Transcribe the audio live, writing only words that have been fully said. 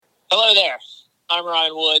Hello there. I'm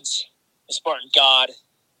Ryan Woods, a Spartan God, at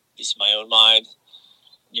least in my own mind.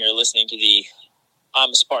 You're listening to the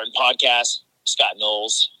I'm a Spartan podcast, Scott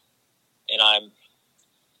Knowles, and I'm...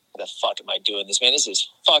 What the fuck am I doing this, man? This is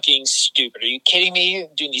fucking stupid. Are you kidding me?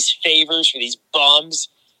 I'm doing these favors for these bums?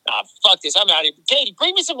 Nah, fuck this. I'm out of here. Katie,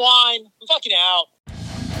 bring me some wine. I'm fucking out.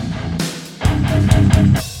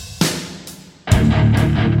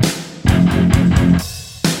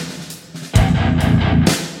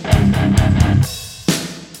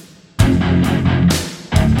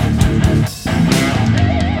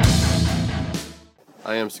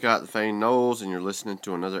 I am Scott the Fane Knowles, and you're listening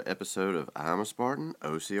to another episode of I'm a Spartan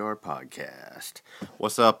OCR podcast.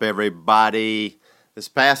 What's up, everybody? This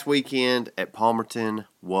past weekend at Palmerton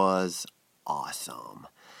was awesome.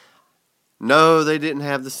 No, they didn't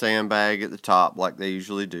have the sandbag at the top like they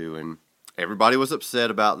usually do, and everybody was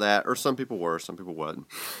upset about that, or some people were, some people wasn't.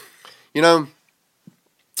 You know,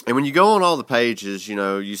 and when you go on all the pages, you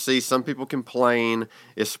know, you see some people complain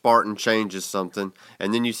if Spartan changes something,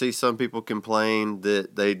 and then you see some people complain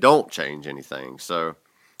that they don't change anything. So,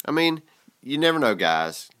 I mean, you never know,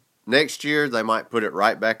 guys. Next year, they might put it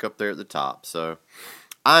right back up there at the top. So,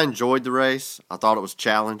 I enjoyed the race. I thought it was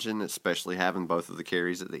challenging, especially having both of the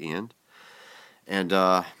carries at the end. And,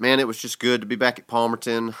 man, it was just good to be back at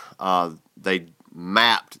Palmerton. They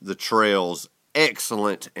mapped the trails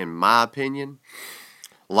excellent, in my opinion.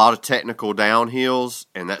 A lot of technical downhills,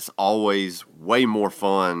 and that's always way more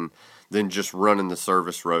fun than just running the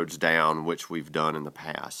service roads down, which we've done in the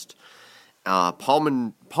past.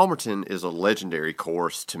 Palmerton is a legendary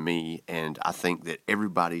course to me, and I think that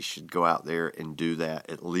everybody should go out there and do that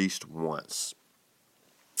at least once.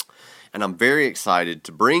 And I'm very excited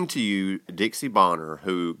to bring to you Dixie Bonner,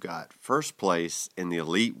 who got first place in the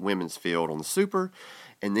elite women's field on the Super,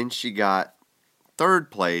 and then she got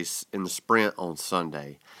third place in the sprint on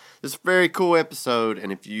Sunday. This is a very cool episode,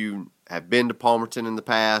 and if you have been to Palmerton in the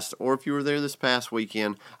past, or if you were there this past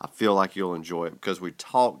weekend, I feel like you'll enjoy it because we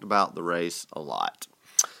talked about the race a lot.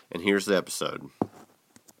 And here's the episode.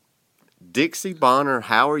 Dixie Bonner,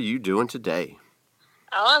 how are you doing today?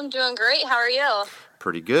 Oh, I'm doing great. How are you?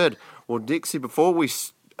 Pretty good. Well, Dixie, before we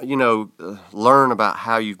learn about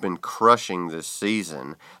how you've been crushing this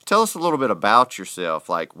season, tell us a little bit about yourself,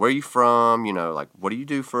 like where you from, like what do you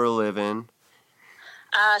do for a living?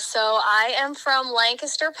 So I am from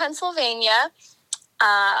Lancaster, Pennsylvania,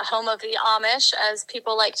 home of the Amish, as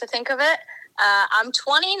people like to think of it. I'm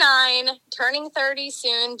 29, turning 30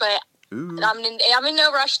 soon, but I'm in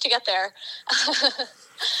no rush to get there.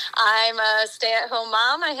 I'm a stay-at-home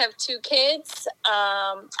mom. I have 2 kids.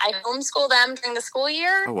 I homeschool them during the school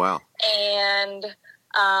year. Oh, wow. And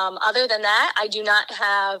other than that, I do not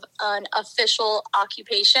have an official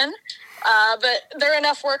occupation, but they're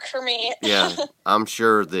enough work for me. Yeah, I'm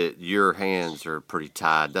sure that your hands are pretty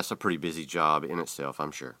tied. That's a pretty busy job in itself,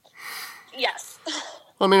 I'm sure. Yes.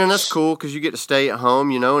 Well, I mean, and that's cool because you get to stay at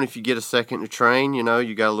home, and if you get a second to train, you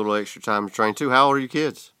got a little extra time to train too. How old are your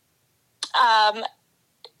kids?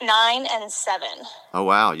 9 and 7. Oh,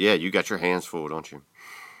 wow. Yeah, you got your hands full, don't you?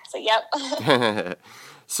 So, yep.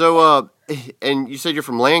 So, and you said you're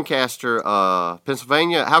from Lancaster,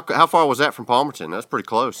 Pennsylvania. How far was that from Palmerton? That's pretty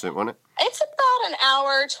close, wasn't it? It's about an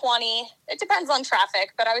hour 20. It depends on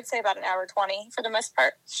traffic, but I would say about an hour 20 for the most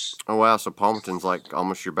part. Oh, wow. So Palmerton's like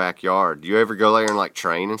almost your backyard. Do you ever go there and like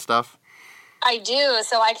train and stuff? I do.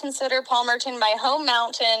 So I consider Palmerton my home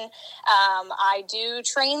mountain. I do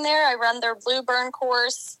train there. I run their Blue Burn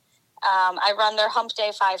course. I run their Hump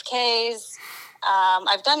Day 5Ks.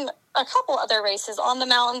 I've done a couple other races on the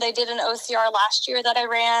mountain. They did an OCR last year that I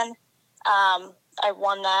ran. I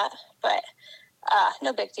won that, but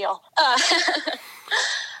no big deal.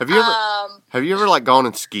 Have you ever like gone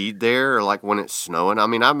and skied there, or like when it's snowing? I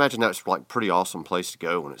mean, I imagine that's like pretty awesome place to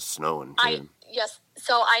go when it's snowing too. Yes.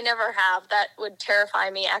 So I never have. That would terrify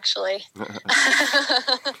me, actually.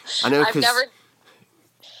 I know, because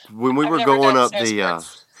when we were going up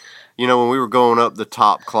when we were going up the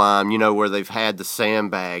top climb, where they've had the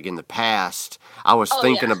sandbag in the past, I was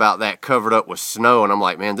thinking about that covered up with snow, and I'm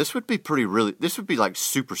like, man, this would be like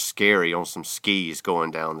super scary on some skis going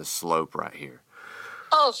down this slope right here.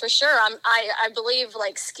 Oh, for sure. I believe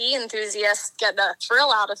like ski enthusiasts get the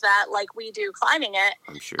thrill out of that, like we do climbing it.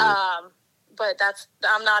 I'm sure. But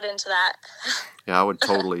I'm not into that. Yeah, I would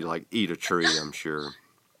totally like eat a tree, I'm sure.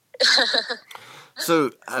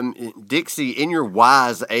 So, Dixie, in your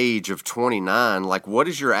wise age of 29, like, what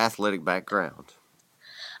is your athletic background?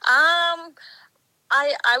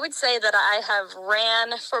 I would say that I have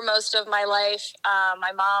ran for most of my life.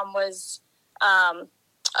 My mom was a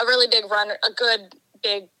really big runner, a good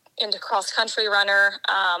big into cross-country runner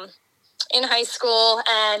in high school,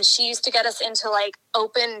 and she used to get us into like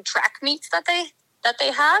open track meets that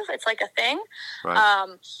they have. It's like a thing.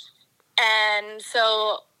 Right. And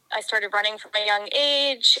so I started running from a young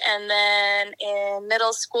age, and then in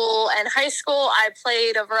middle school and high school, I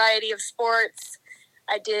played a variety of sports.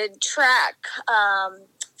 I did track,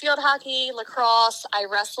 field hockey, lacrosse. I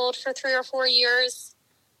wrestled for 3 or 4 years.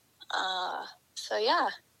 So yeah,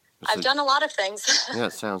 I've done a lot of things. Yeah,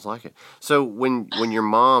 it sounds like it. So when your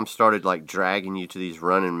mom started like dragging you to these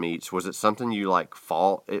running meets, was it something you like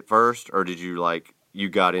fought at first, or did you like you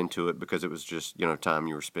got into it because it was just, you know, time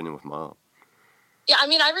you were spending with mom? Yeah, I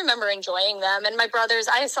mean, I remember enjoying them. And my brothers,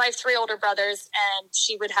 I have 3 older brothers, and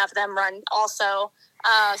she would have them run also.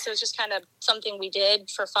 So it's just kind of something we did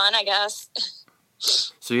for fun, I guess.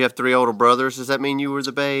 So you have 3 older brothers. Does that mean you were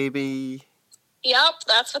the baby? Yep,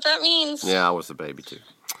 that's what that means. Yeah, I was the baby too.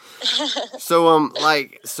 So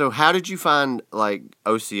how did you find like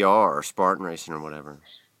OCR or Spartan racing or whatever?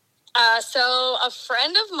 So a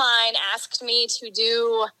friend of mine asked me to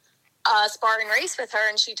do a Spartan race with her,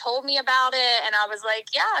 and she told me about it, and I was like,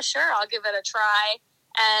 yeah, sure, I'll give it a try.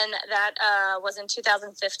 And that was in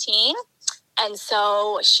 2015. And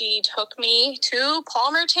so she took me to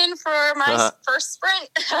Palmerton for my first sprint.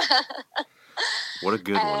 What a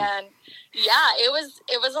good one. And yeah, it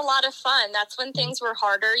was a lot of fun. That's when things were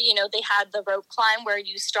harder. You know, they had the rope climb where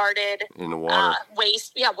you started in the water,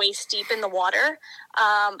 waist deep in the water.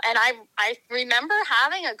 And I remember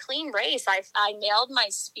having a clean race. I nailed my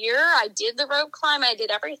spear. I did the rope climb. I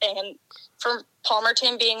did everything. And for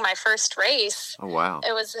Palmerton being my first race, oh wow,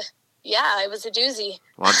 it was a doozy.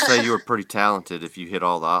 Well, I'd say you were pretty talented if you hit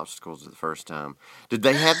all the obstacles the first time. Did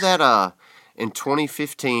they have that? In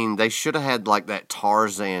 2015, they should have had like that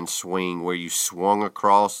Tarzan swing where you swung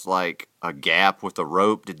across like a gap with a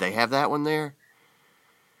rope. Did they have that one there?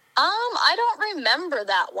 I don't remember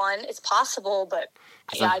that one. It's possible, but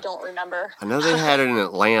yeah, I don't remember. I know they had it in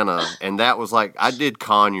Atlanta, and that was like, I did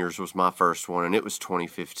Conyers was my first one, and it was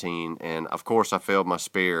 2015. And of course, I failed my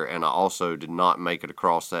spear, and I also did not make it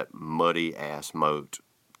across that muddy ass moat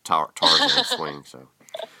Tarzan swing.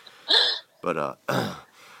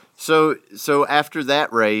 So after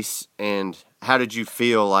that race, and how did you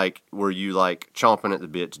feel? Like, were you like chomping at the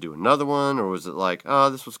bit to do another one, or was it like,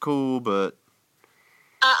 oh, this was cool, but?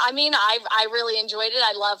 I mean, I really enjoyed it.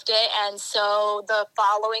 I loved it. And so the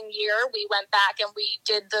following year, we went back and we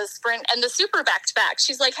did the sprint and the super back-to-back.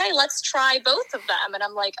 She's like, hey, let's try both of them. And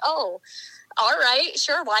I'm like, oh, all right,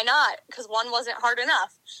 sure, why not? Because one wasn't hard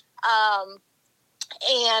enough.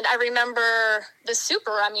 And I remember the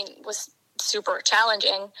super, was super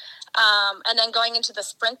challenging. And then going into the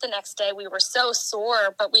sprint the next day, we were so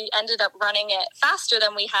sore, but we ended up running it faster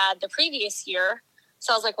than we had the previous year.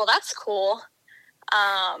 So I was like, well, that's cool.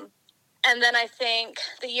 And then I think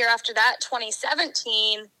the year after that,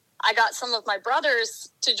 2017, I got some of my brothers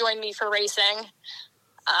to join me for racing.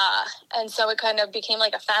 And so it kind of became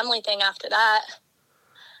like a family thing after that.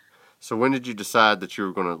 So when did you decide that you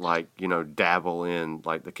were going to dabble in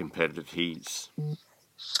like the competitive heats?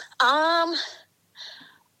 I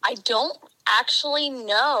don't actually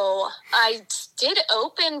know. I did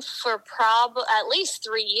open for at least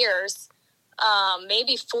 3 years.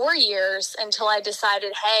 Maybe 4 years until I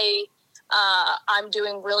decided, hey, I'm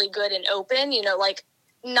doing really good in open.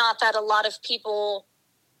 Not that a lot of people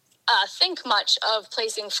think much of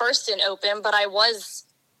placing first in open, but I was,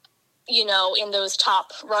 in those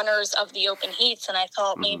top runners of the open heats. And I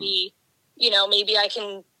thought maybe I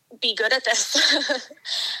can be good at this.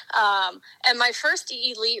 And my first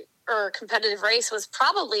elite or competitive race was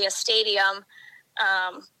probably a stadium.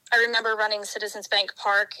 I remember running Citizens Bank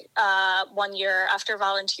Park 1 year after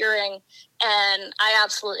volunteering, and I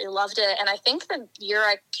absolutely loved it. And I think the year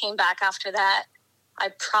I came back after that, I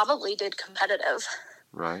probably did competitive.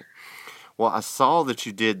 Right. Well, I saw that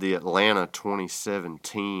you did the Atlanta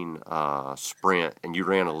 2017 sprint, and you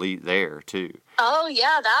ran elite there, too. Oh,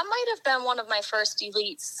 yeah, that might have been one of my first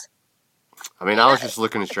elites. I mean, I was just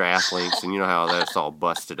looking at your athletes, and you know how that's all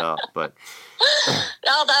busted up, but...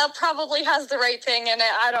 No, that probably has the right thing in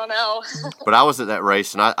it. I don't know. But I was at that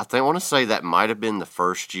race, and I want to say that might have been the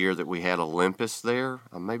first year that we had Olympus there.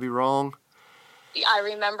 I may be wrong. I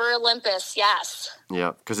remember Olympus, yes.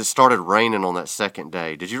 Yeah, because it started raining on that second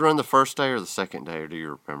day. Did you run the first day or the second day, or do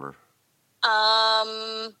you remember?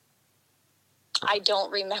 I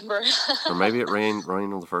don't remember. Or maybe it rained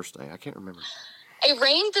on the first day. I can't remember. It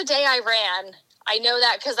rained the day I ran. I know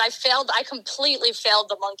that because I completely failed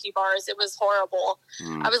the monkey bars. It was horrible.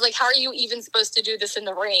 I was like, how are you even supposed to do this in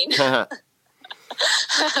the rain?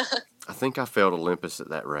 I think I failed Olympus at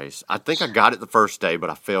that race. I think I got it the first day, but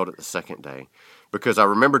I failed it the second day. Because I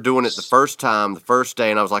remember doing it the first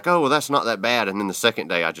day, and I was like, oh, well, that's not that bad. And then the second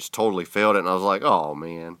day, I just totally failed it, and I was like, oh,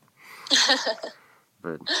 man.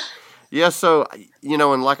 But, yeah, so,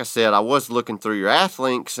 and like I said, I was looking through your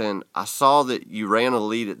Athlinks, and I saw that you ran a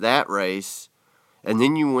lead at that race, and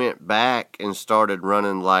then you went back and started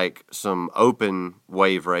running, like, some open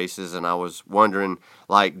wave races, and I was wondering,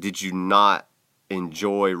 like, did you not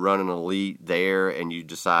enjoy running elite there, and you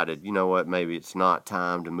decided, you know what, maybe it's not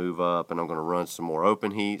time to move up and I'm going to run some more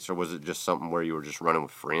open heats, or was it just something where you were just running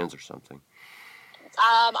with friends or something?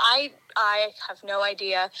 I have no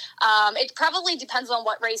idea. It probably depends on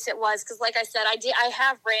what race it was, because like I said, I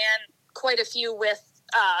have ran quite a few with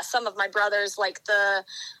some of my brothers, like the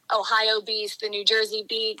Ohio Beast, the New Jersey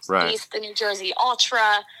Beast, right. The New Jersey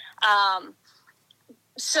Ultra.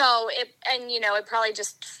 So it probably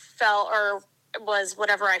just felt, or was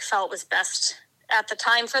whatever I felt was best at the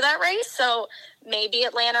time for that race. So maybe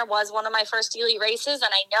Atlanta was one of my first elite races, and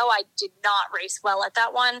I know I did not race well at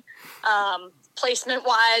that one. Placement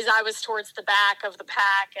wise, I was towards the back of the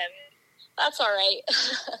pack, and that's all right.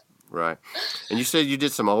 Right. And you said you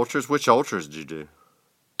did some ultras. Which ultras did you do?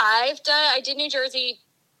 I did New Jersey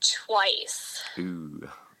twice. Ooh.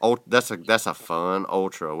 Oh, that's a fun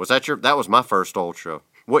ultra. That was my first ultra.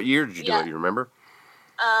 What year did you do it? You remember?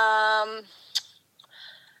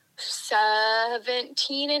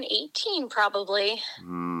 17 and 18 probably.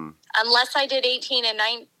 Unless I did 18 and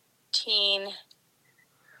 19.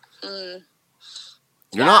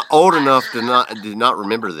 You're not old enough to not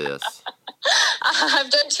remember this.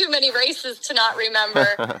 I've done too many races to not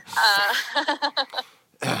remember.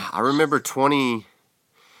 I remember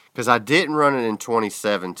because I didn't run it in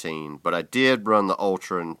 2017, but I did run the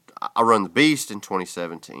ultra, and I run the Beast in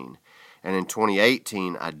 2017. And in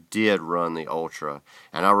 2018, I did run the Ultra.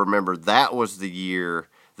 And I remember that was the year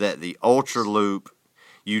that the Ultra Loop,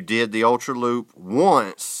 you did the Ultra Loop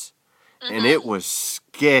once, and it was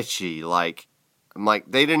sketchy. Like,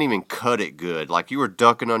 they didn't even cut it good. Like, you were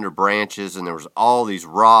ducking under branches, and there was all these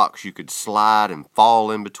rocks you could slide and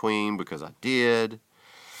fall in between, because I did.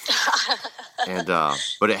 And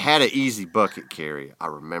but it had an easy bucket carry. I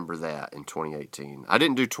remember that in 2018. I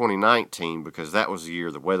didn't do 2019 because that was the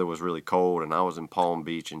year the weather was really cold, and I was in Palm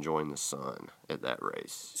Beach enjoying the sun at that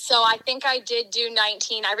race. So I think I did do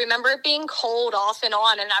 19. I remember it being cold off and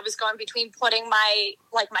on, and I was going between putting my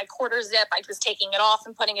quarter zip. I was taking it off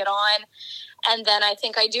and putting it on. And then I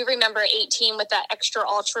think I do remember 18 with that extra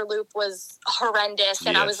ultra loop was horrendous.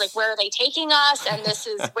 And yes. I was like, where are they taking us? And this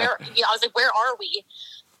is where, I was like, where are we?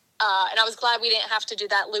 And I was glad we didn't have to do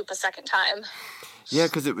that loop a second time. Yeah,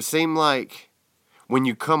 because it seemed like when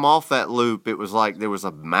you come off that loop, it was like there was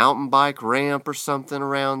a mountain bike ramp or something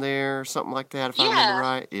around there, or something like that, if I remember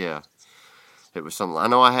right. Yeah. It was something. I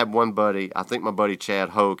know I had one buddy, I think my buddy Chad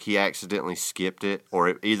Hoke, he accidentally skipped it,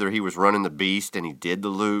 or either he was running the Beast and he did the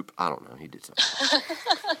loop. I don't know. He did something.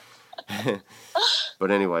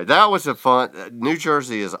 But anyway, that was a fun. New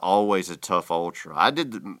Jersey is always a tough ultra.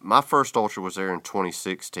 My first ultra was there in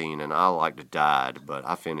 2016, and I died, but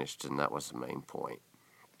I finished, and that was the main point.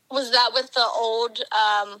 Was that with the old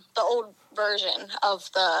version of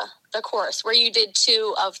the course, where you did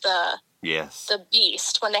two of the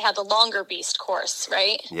Beast, when they had the longer Beast course,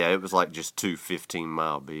 right? Yeah, it was like just two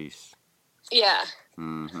 15-mile Beasts. Yeah.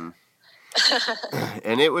 Mm-hmm.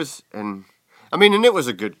 And it was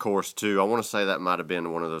a good course too. I want to say that might have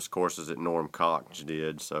been one of those courses that Norm Cox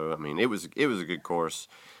did. So it was a good course.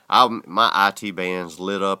 My IT bands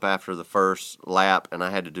lit up after the first lap, and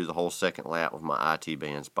I had to do the whole second lap with my IT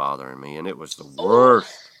bands bothering me, and it was the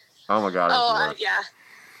worst. Oh my God! It was the worst.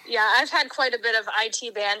 Yeah. I've had quite a bit of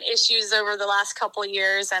IT band issues over the last couple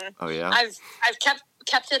years, and I've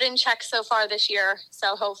kept it in check so far this year.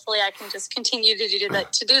 So hopefully I can just continue to do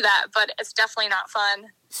that. But it's definitely not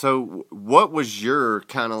fun. So what was your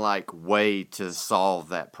kind of like way to solve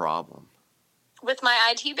that problem? With my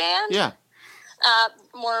IT band? Yeah.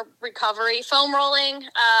 More recovery, foam rolling,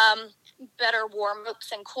 better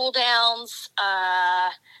warm-ups and cool-downs,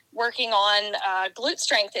 working on glute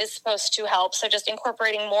strength is supposed to help. So just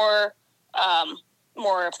incorporating more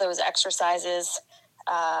of those exercises.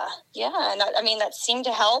 And that seemed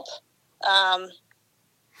to help.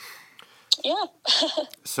 Yeah.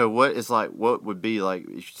 So what would be like,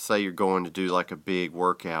 if you say you're going to do like a big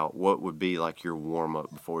workout, what would be like your warm-up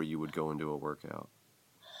before you would go into a workout?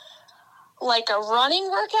 Like a running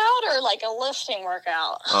workout or like a lifting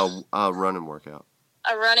workout? A running workout.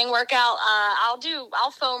 A running workout. I'll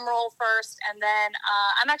foam roll first, and then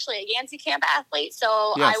I'm actually a Yancey Camp athlete,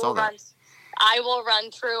 so I will run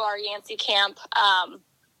through our Yancey Camp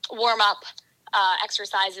warm-up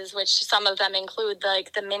exercises, which some of them include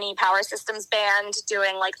like the mini Power Systems band,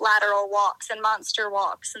 doing like lateral walks and monster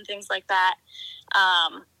walks and things like that.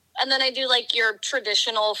 And then I do like your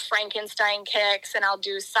traditional Frankenstein kicks, and I'll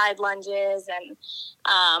do side lunges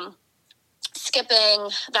and skipping,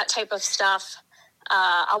 that type of stuff.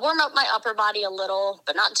 I'll warm up my upper body a little,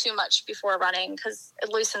 but not too much before running because it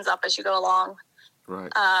loosens up as you go along.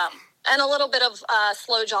 Right. And a little bit of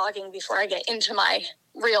slow jogging before I get into my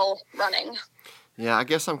real running. Yeah, I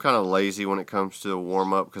guess I'm kind of lazy when it comes to a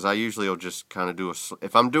warm-up because I usually will just kind of do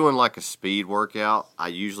if I'm doing like a speed workout, I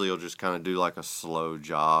usually will just kind of do like a slow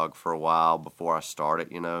jog for a while before I start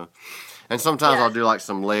it, you know. And sometimes I'll do like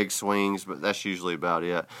some leg swings, but that's usually about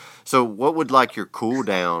it. So what would like your cool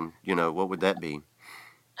down, you know, what would that be?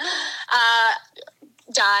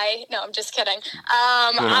 Die. No, I'm just kidding.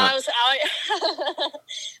 I'll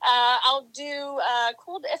do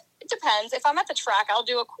cool. It depends. If I'm at the track, I'll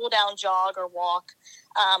do a cool down jog or walk.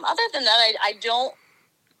 Other than that, I don't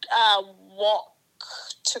walk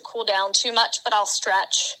to cool down too much, but I'll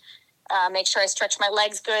stretch. Make sure I stretch my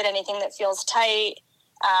legs good. Anything that feels tight.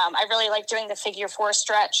 I really like doing the figure 4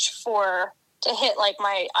 stretch to hit like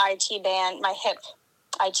my IT band, my hip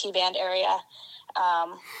IT band area.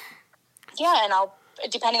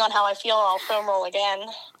 And depending on how I feel, I'll foam roll again.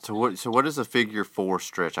 So what is a figure 4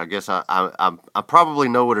 stretch? I guess I probably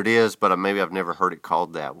know what it is, but maybe I've never heard it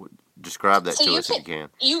called that. Describe that to us if you can.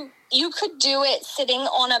 You could do it sitting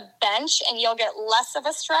on a bench, and you'll get less of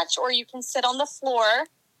a stretch, or you can sit on the floor.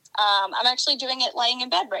 I'm actually doing it laying in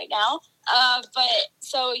bed right now. But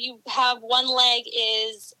so you have one leg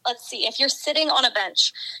is, let's see, if you're sitting on a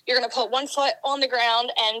bench, you're going to put one foot on the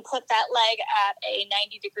ground and put that leg at a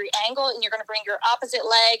 90-degree angle, and you're going to bring your opposite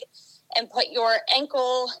leg and put your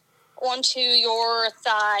ankle onto your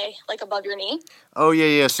thigh, like above your knee. Oh,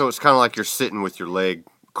 yeah. So it's kind of like you're sitting with your leg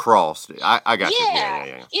crossed. I got you.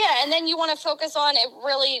 Yeah, and then you want to focus on it.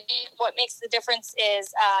 Really, what makes the difference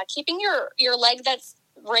is keeping your leg that's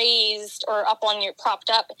raised or up on your propped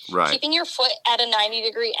up, keeping your foot at a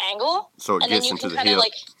 90-degree angle, so it gets into the hip.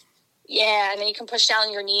 And then you can push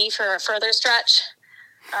down your knee for a further stretch.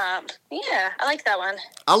 I like that one.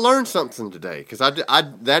 I learned something today because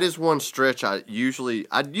that is one stretch I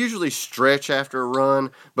usually stretch after a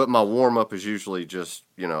run, but my warm up is usually just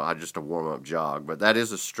a warm up jog. But that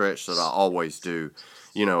is a stretch that I always do,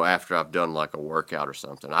 after I've done like a workout or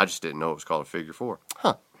something. I just didn't know it was called a figure 4.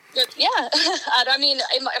 Huh. Yeah, I mean,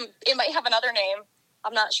 it might have another name.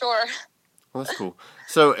 I'm not sure. Well, that's cool.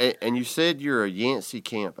 So, and you said you're a Yancey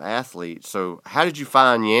Camp athlete. So, how did you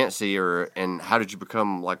find Yancey, and how did you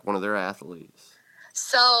become like one of their athletes?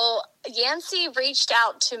 So, Yancey reached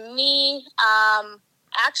out to me,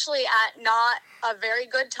 actually at not a very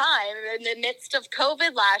good time in the midst of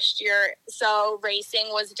COVID last year. So, racing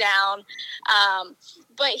was down,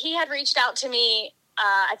 but he had reached out to me.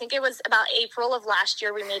 I think it was about April of last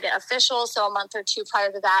year we made it official. So a month or two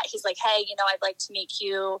prior to that, he's like, hey, I'd like to make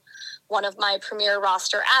you one of my premier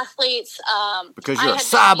roster athletes. Because you're a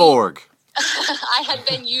cyborg. I had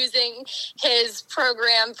been using his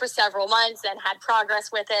program for several months and had progress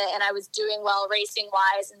with it, and I was doing well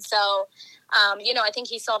racing-wise. And so, I think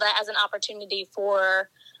he saw that as an opportunity for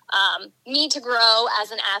me to grow as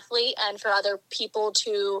an athlete and for other people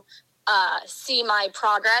to see my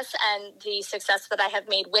progress and the success that I have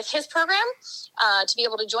made with his program, to be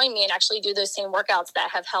able to join me and actually do those same workouts that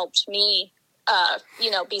have helped me,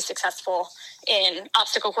 be successful in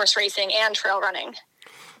obstacle course racing and trail running.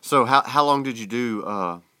 So how long did you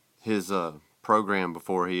do his program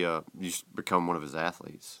before you become one of his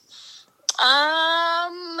athletes?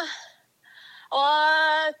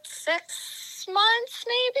 6 months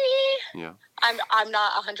maybe. Yeah. I'm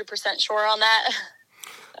not 100% sure on that.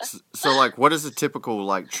 So, like, what does a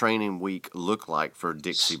typical, training week look like for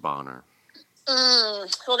Dixie Bonner?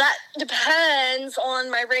 Well, that depends on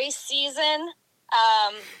my race season.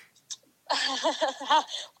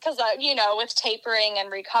 Because, with tapering and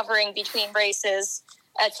recovering between races,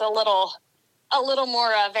 it's a little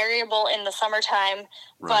more variable in the summertime.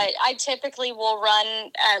 Right. But I typically will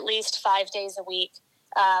run at least 5 days a week.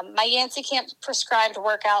 My Yancey Camp prescribed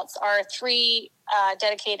workouts are 3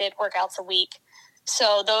 dedicated workouts a week.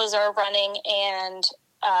 So those are running and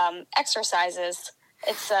exercises.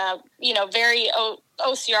 It's very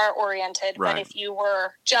OCR oriented. Right. But if you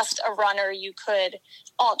were just a runner, you could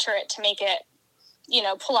alter it to make it,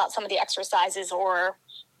 pull out some of the exercises or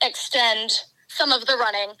extend some of the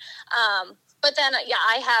running. But then,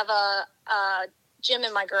 I have a gym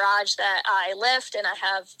in my garage that I lift, and I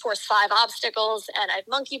have Force 5 obstacles, and I have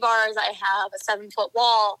monkey bars. I have a 7-foot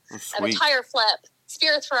wall. Oh, I have a tire flip.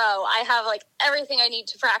 spear throw. I have like everything I need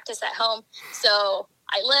to practice at home. So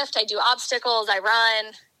I lift, I do obstacles, I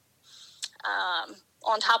run,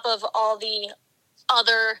 on top of all the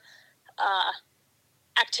other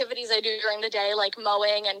activities I do during the day, like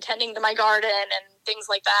mowing and tending to my garden and things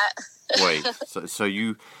like that. Wait, so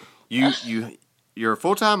you're a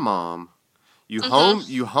full-time mom. You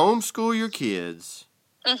homeschool your kids,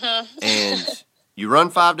 and you run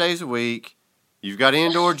 5 days a week. You've got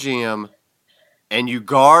indoor gym, and you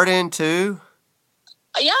garden too.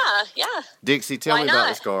 Yeah. Dixie, tell me about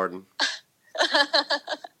this garden.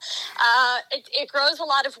 It grows a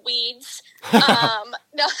lot of weeds.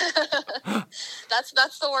 No,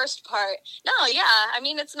 that's the worst part. No, yeah. I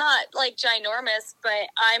mean, it's not like ginormous, but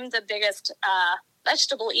I'm the biggest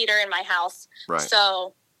vegetable eater in my house. Right.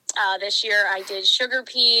 So this year I did sugar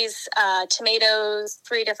peas, tomatoes,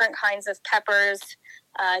 3 different kinds of peppers,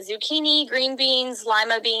 zucchini, green beans,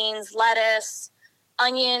 lima beans, lettuce,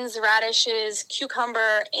 onions, radishes,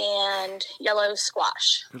 cucumber, and yellow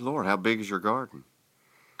squash. Good Lord, how big is your garden?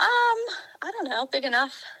 I don't know, big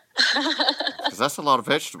enough. Because that's a lot of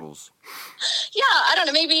vegetables. Yeah, I don't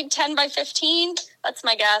know, maybe 10 by 15. That's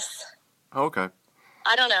my guess. Okay.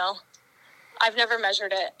 I don't know. I've never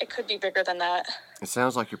measured it. It could be bigger than that. It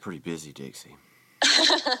sounds like you're pretty busy, Dixie.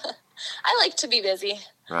 I like to be busy.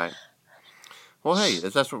 Right. Well, hey,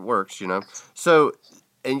 that's what works, you know. So,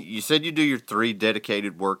 and you said you do your 3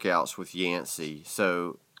 dedicated workouts with Yancey.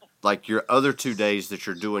 So, like your other 2 days that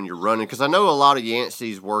you're doing your running, because I know a lot of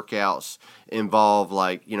Yancey's workouts involve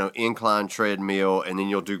like, you know, incline treadmill, and then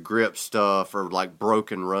you'll do grip stuff or like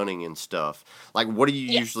broken running and stuff. Like, what do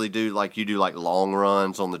you usually do? Like, you do like long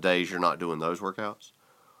runs on the days you're not doing those workouts?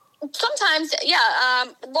 Sometimes, yeah.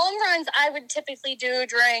 Long runs I would typically do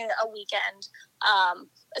during a weekend,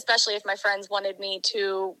 especially if my friends wanted me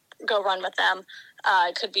to go run with them.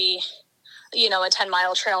 It could be, you know, a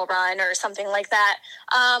 10-mile trail run or something like that.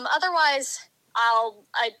 Otherwise,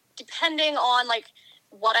 depending on like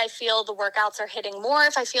what I feel the workouts are hitting more,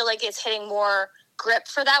 if I feel like it's hitting more grip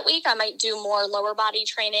for that week, I might do more lower body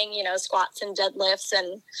training, you know, squats and deadlifts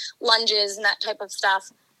and lunges and that type of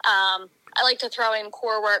stuff. I like to throw in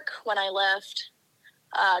core work when I lift,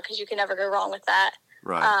 because you can never go wrong with that.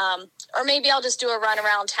 Right. Or maybe I'll just do a run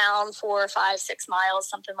around town, 4, 5, 6 miles,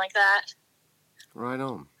 something like that. Right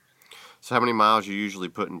on. So how many miles are you usually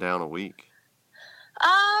putting down a week?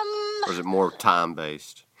 Or is it more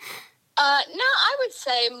time-based? No, I would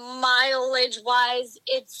say mileage-wise,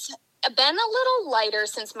 it's been a little lighter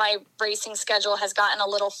since my racing schedule has gotten a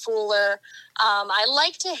little fuller. I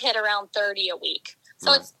like to hit around 30 a week.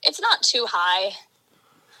 So it's not too high.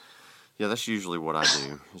 Yeah, that's usually what I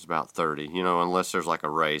do. It's about 30, you know, unless there's like a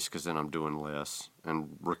race, because then I'm doing less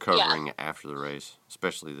and recovering after the race,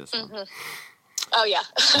 especially this one. Oh, yeah.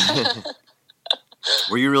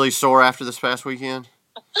 Were you really sore after this past weekend?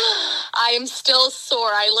 I am still sore.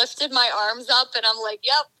 I lifted my arms up and I'm like,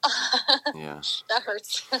 yep. Yeah. That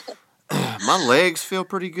hurts. My legs feel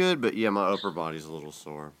pretty good, but yeah, my upper body's a little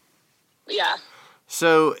sore. Yeah.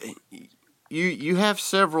 So you have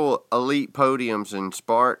several elite podiums in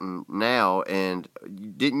Spartan now, and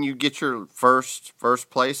didn't you get your first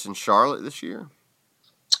place in Charlotte this year?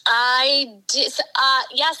 I did.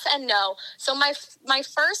 Yes and no. So my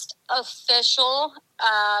first official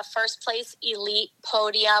first place elite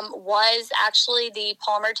podium was actually the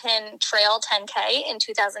Palmerton Trail 10K in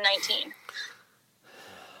 2019.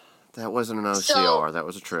 That wasn't an OCR. That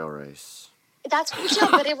was a trail race. That's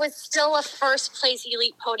but it was still a first place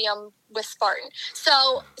elite podium with Spartan.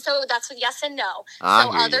 So that's what yes and no.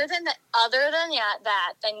 Other than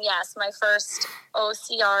that, then yes, my first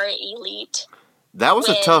OCR elite. That was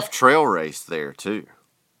a tough trail race there too.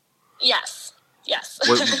 Yes.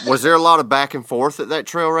 Was there a lot of back and forth at that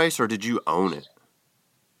trail race, or did you own it?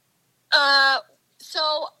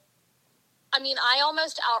 So, I mean, I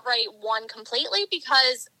almost outright won completely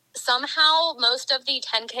because somehow most of the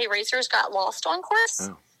 10K racers got lost on course.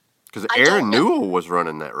 Oh. Because Aaron Newell was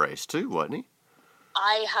running that race too, wasn't he?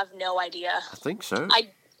 I have no idea. I think so. I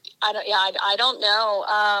don't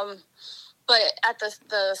know. But at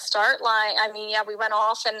the start line, I mean, yeah, we went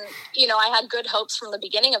off and, you know, I had good hopes from the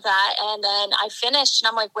beginning of that. And then I finished and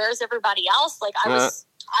I'm like, where's everybody else? Like I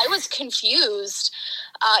was confused.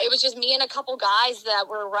 It was just me and a couple guys that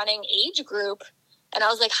were running age group. And I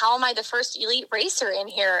was like, how am I the first elite racer in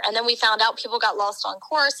here? And then we found out people got lost on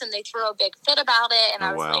course and they threw a big fit about it. And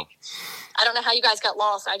I was like, I don't know how you guys got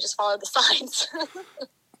lost. I just followed the signs.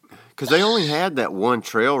 Because they only had that one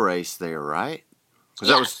trail race there, right?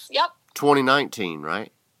 That was 2019,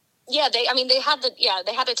 right? Yeah, they had the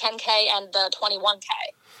 10K and the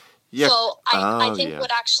 21K. Yeah. So I think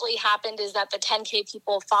what actually happened is that the 10K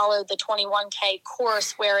people followed the 21K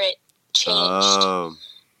course where it changed.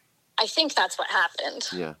 I think that's what happened.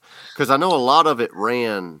 Yeah. Because I know a lot of it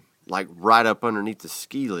ran like right up underneath the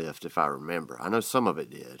ski lift, if I remember. I know some of it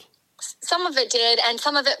did. Some of it did, and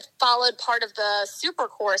some of it followed part of the super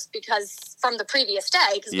course because from the previous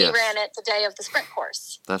day, because we ran it the day of the sprint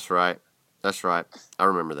course. That's right. I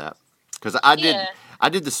remember that. Because I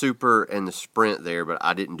did the super and the sprint there, but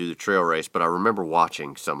I didn't do the trail race, but I remember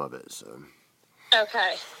watching some of it. So.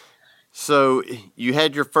 Okay. So you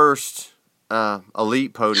had your first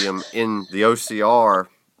elite podium in the OCR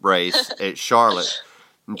race at Charlotte.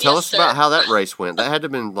 And tell us about how that race went. That had to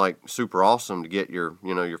have been like super awesome to get your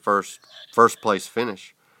first place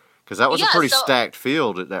finish, because that was a pretty stacked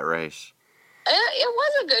field at that race. It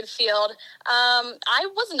was a good field. I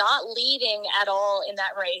was not leading at all in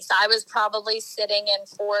that race. I was probably sitting in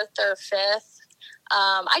 4th or 5th.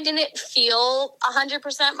 I didn't feel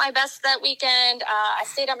 100% my best that weekend. I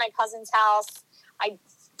stayed at my cousin's house. I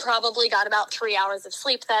probably got about 3 hours of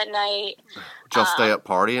sleep that night. Did y'all stay up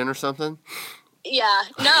partying or something? Yeah,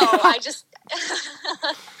 no, I just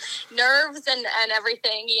nerves and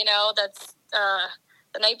everything, that's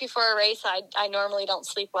the night before a race. I normally don't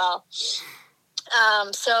sleep well.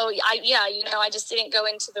 So I just didn't go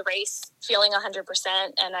into the race feeling 100%,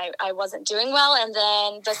 and I wasn't doing well. And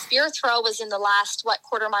then the spear throw was in the last,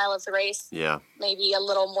 quarter mile of the race. Yeah. Maybe a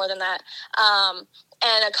little more than that.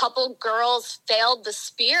 And a couple girls failed the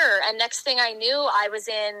spear. And next thing I knew, I was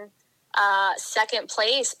in second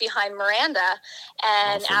place behind Miranda,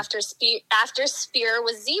 and awesome. after spear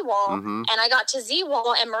was Z-wall, and I got to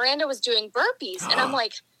Z-wall, and Miranda was doing burpees, and I'm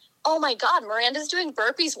like, oh my God, Miranda's doing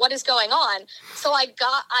burpees, what is going on? So I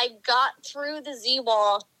got through the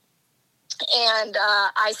Z-wall, and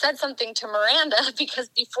I said something to Miranda, because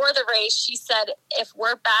before the race she said if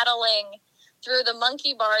we're battling through the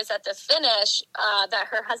monkey bars at the finish, that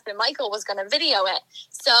her husband Michael was going to video it.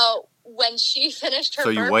 So when she finished her, so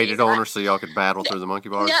you waited on her so y'all could battle through the monkey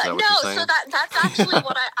bars? No, is that what you're saying? So that's actually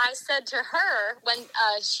what I said to her when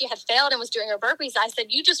she had failed and was doing her burpees. I said,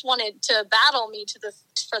 you just wanted to battle me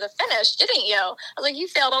for the finish, didn't you? I was like, you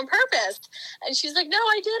failed on purpose. And she's like, no,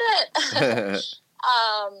 I didn't.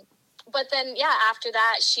 But then, after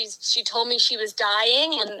that, she told me she was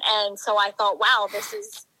dying, and so I thought, wow, this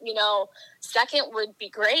is, second would be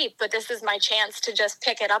great, but this is my chance to just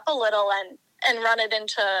pick it up a little and run it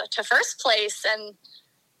into first place. And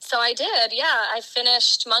so I did. I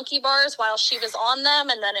finished monkey bars while she was on them,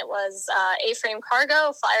 and then it was A-frame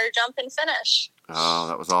cargo, fire, jump, and finish. Oh,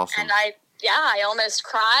 that was awesome. And I almost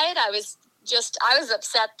cried. I was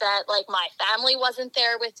upset that like my family wasn't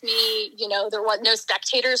there with me. There was no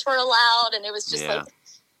spectators were allowed, and it was just like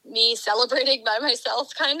me celebrating by myself,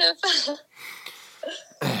 kind of.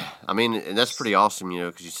 I mean, and that's pretty awesome,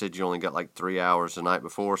 because you said you only got like 3 hours the night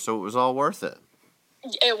before, so it was all worth it.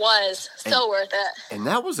 It was so worth it. And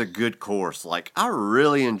that was a good course. Like, I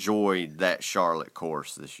really enjoyed that Charlotte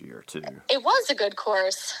course this year, too. It was a good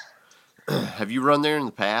course. Have you run there in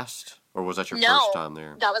the past, or was that your first time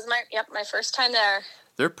there? That was my first time there.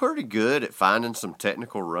 They're pretty good at finding some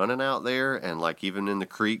technical running out there, and like even in the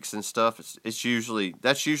creeks and stuff. That's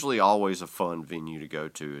usually always a fun venue to go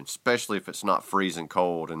to, especially if it's not freezing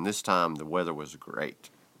cold. And this time the weather was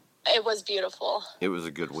great. It was beautiful. It was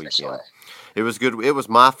a good weekend. Sure. It was good. It was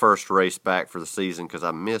my first race back for the season because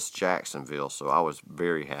I missed Jacksonville, so I was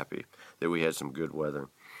very happy that we had some good weather.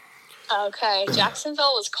 Okay,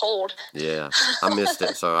 Jacksonville was cold. Yeah, I missed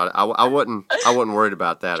it, so I wasn't worried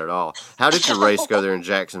about that at all. How did your race go there in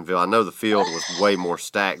Jacksonville? I know the field was way more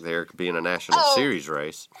stacked there, being a National Series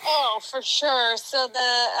race. Oh, for sure. So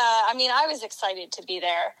I was excited to be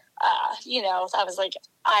there. I was like,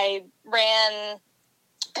 I ran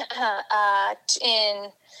I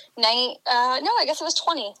guess it was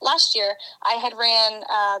 20 last year. I had ran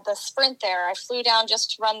the sprint there. I flew down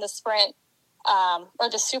just to run the sprint. Or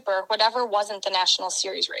the super, whatever wasn't the National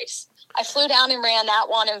Series race. I flew down and ran that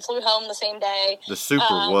one and flew home the same day. The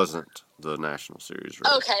super wasn't the National Series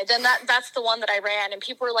race. Okay, then that's the one that I ran. And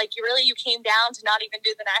people were like, you came down to not even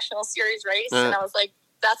do the National Series race? And I was like,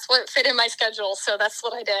 that's what fit in my schedule, so that's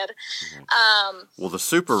what I did. Well, the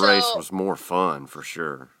super race was more fun, for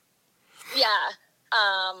sure. Yeah.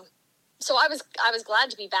 So I was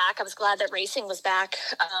glad to be back. I was glad that racing was back.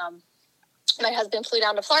 My husband flew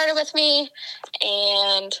down to Florida with me,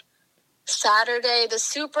 and Saturday, the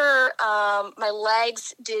super, my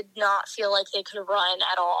legs did not feel like they could run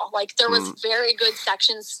at all. Like, there was very good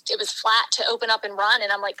sections. It was flat to open up and run,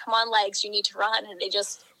 and I'm like, come on, legs, you need to run. And they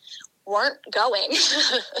just weren't going.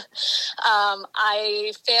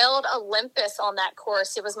 I failed Olympus on that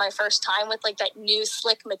course. It was my first time with like that new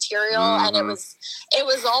slick material, and it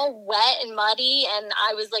was all wet and muddy, and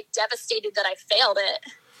I was like devastated that I failed it.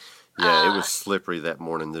 Yeah, it was slippery that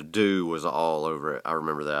morning. The dew was all over it. I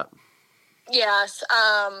remember that. Yes.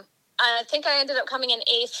 I think I ended up coming in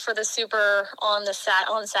 8th for the Super on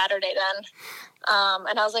Saturday then.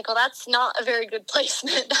 And I was like, well, that's not a very good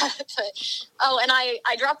placement. And I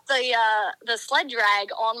dropped the sled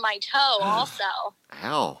drag on my toe also.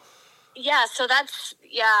 Ow. Yeah, so that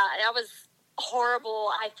was horrible.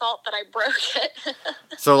 I thought that I broke it.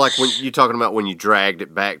 So, like, when you talking about when you dragged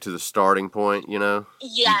it back to the starting point, you know?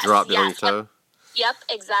 Yes. You dropped it on your toe? Yep,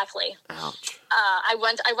 exactly. Ouch. I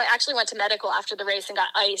actually went to medical after the race and got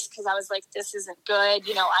ice because I was like, this isn't good.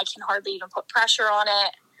 You know, I can hardly even put pressure on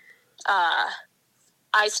it.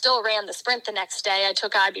 I still ran the sprint the next day. I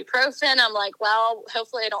took ibuprofen. I'm like, well,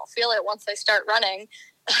 hopefully I don't feel it once I start running.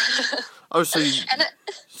 Oh,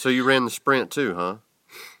 so you ran the sprint too, huh?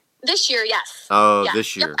 This year, yes. Oh, yeah.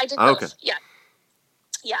 This year. Yep, I did both. Okay. Yeah.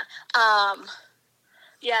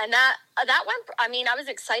 Yeah, and that went, I mean, I was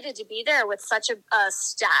excited to be there with such a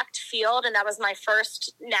stacked field, and that was my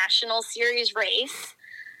first national series race.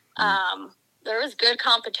 There was good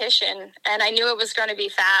competition, and I knew it was going to be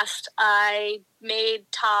fast. I made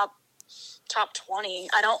top 20.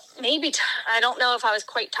 I don't know if I was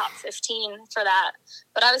quite top 15 for that,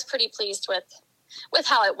 but I was pretty pleased with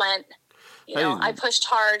how it went. You know, I pushed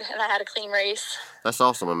hard, and I had a clean race. That's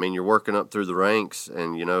awesome. I mean, you're working up through the ranks,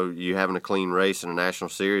 and, you know, you having a clean race in a national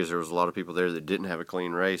series, there was a lot of people there that didn't have a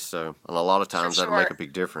clean race, so and a lot of times that'll make a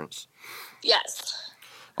big difference. Yes.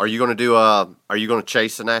 Are you going to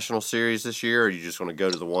chase the national series this year, or are you just going to go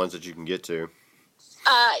to the ones that you can get to?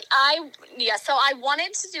 So I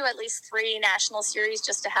wanted to do at least 3 national series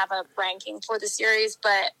just to have a ranking for the series,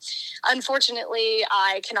 but unfortunately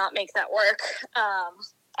I cannot make that work.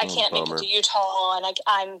 I can't make it to Utah, and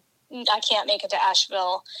I can't make it to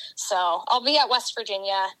Asheville. So I'll be at West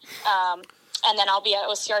Virginia, and then I'll be at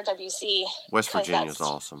OCRWC. West Virginia is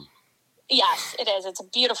awesome. Yes, it is. It's a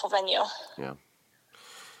beautiful venue. Yeah.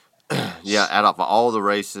 Yeah, out of all the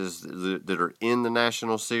races that are in the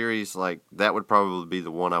national series, like, that would probably be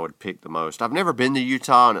the one I would pick the most. I've never been to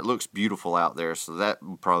Utah, and it looks beautiful out there, so that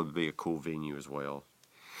would probably be a cool venue as well.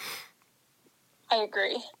 I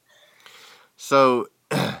agree. So,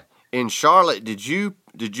 in Charlotte, did you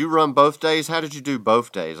run both days? How did you do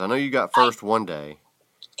both days? I know you got first one day.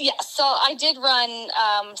 Yeah, so I did run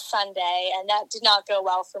Sunday, and that did not go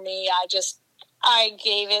well for me. I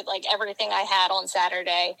gave it like everything I had on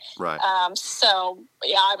Saturday. Right. So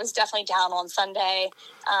yeah, I was definitely down on Sunday.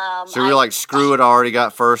 So you're like, screw it, I already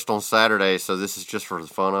got first on Saturday, so this is just for the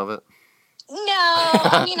fun of it? No,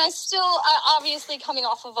 I mean, I still, obviously coming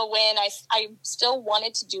off of a win, I still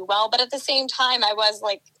wanted to do well, but at the same time, I was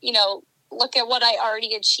like, you know, look at what I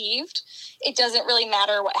already achieved. It doesn't really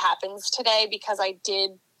matter what happens today because I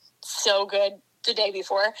did so good the day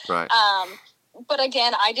before. Right. But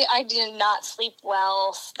again, I did not sleep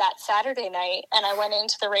well that Saturday night, and I went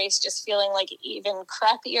into the race just feeling like even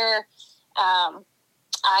crappier.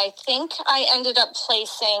 I think I ended up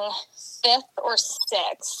placing 5th or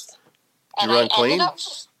 6th. And you run clean?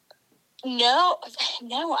 No,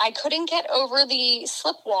 I couldn't get over the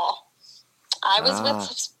slip wall. I was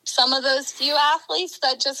with some of those few athletes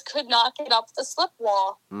that just could not get up the slip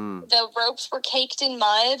wall. The ropes were caked in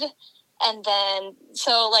mud. And then,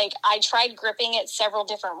 so, like, I tried gripping it several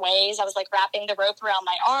different ways. I was, like, wrapping the rope around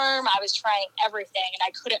my arm. I was trying everything, and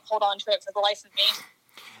I couldn't hold on to it for the life of me.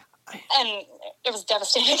 And it was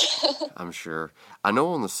devastating. I'm sure. I know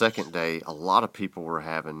on the second day, a lot of people were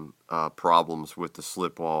having problems with the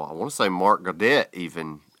slip wall. I want to say Mark Godet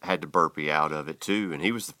even had to burpee out of it, too, and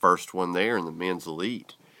he was the first one there in the men's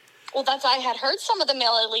elite. Well, I had heard some of the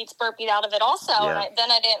male elites burpeed out of it also, and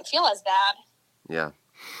then I didn't feel as bad. Yeah.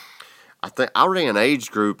 I think I ran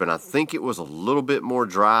age group, and I think it was a little bit more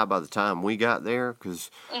dry by the time we got there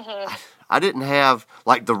because I didn't have,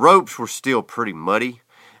 like, the ropes were still pretty muddy,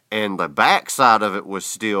 and the backside of it was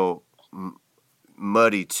still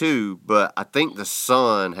muddy too, but I think the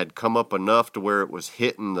sun had come up enough to where it was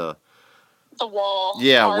hitting the wall.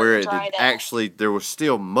 Yeah, where it actually, there was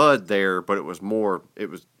still mud there, but it was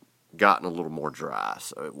gotten a little more dry,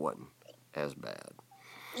 so it wasn't as bad.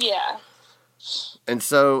 Yeah. And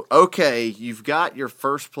so, okay, you've got your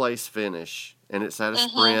first place finish, and it's at a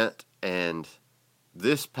sprint, and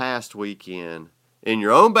this past weekend, in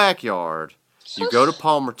your own backyard, you go to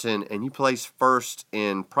Palmerton, and you place first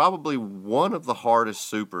in probably one of the hardest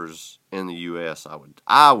supers in the U.S.,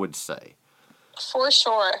 I would say. For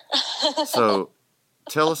sure. So,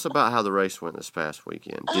 tell us about how the race went this past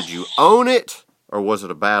weekend. Did you own it, or was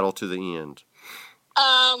it a battle to the end?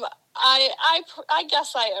 I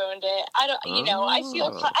guess I owned it. I don't, I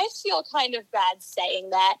feel kind of bad saying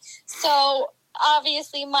that. So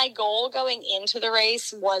obviously my goal going into the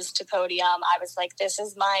race was to podium. I was like, this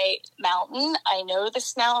is my mountain. I know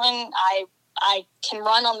this mountain. I can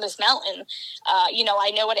run on this mountain.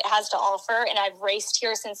 I know what it has to offer, and I've raced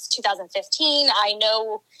here since 2015. I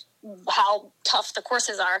know how tough the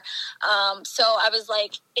courses are. So I was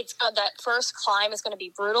like, that first climb is going to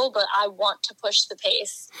be brutal, but I want to push the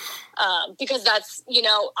pace. Because that's,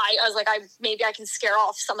 I was like, maybe I can scare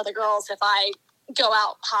off some of the girls if I go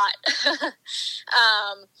out hot.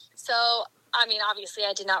 So, I mean, obviously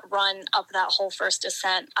I did not run up that whole first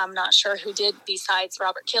descent. I'm not sure who did besides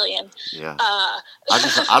Robert Killian. Yeah.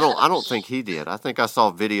 I don't think he did. I think I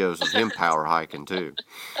saw videos of him power hiking too.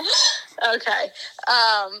 Okay.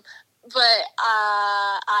 But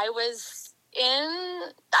I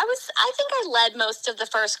think I led most of the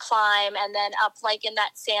first climb, and then up like in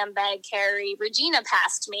that sandbag carry, Regina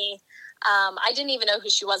passed me. I didn't even know who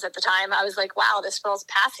she was at the time. I was like, wow, this girl's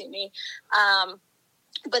passing me.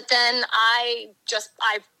 But then I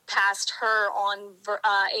passed her on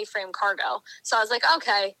A-frame cargo. So I was like,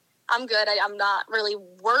 okay, I'm good. I'm not really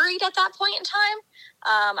worried at that point in time.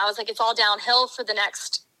 I was like, it's all downhill for the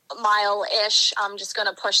next mile-ish. I'm just going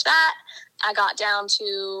to push that. I got down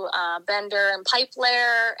to Bender and Pipe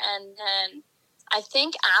Lair, and then I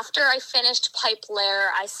think after I finished Pipe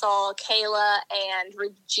Lair, I saw Kayla and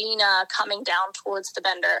Regina coming down towards the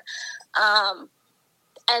Bender.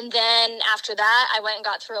 And then after that, I went and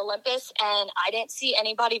got through Olympus, and I didn't see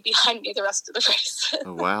anybody behind me the rest of the race.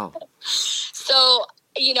 Oh, wow. So,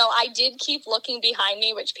 I did keep looking behind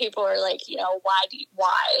me, which people are like,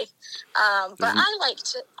 why? But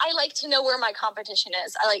I like to know where my competition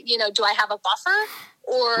is. I like, do I have a buffer,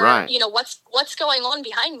 or, right. What's going on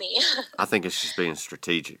behind me? I think it's just being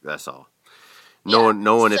strategic. That's all.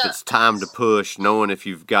 Knowing if it's time to push, knowing if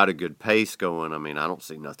you've got a good pace going. I mean, I don't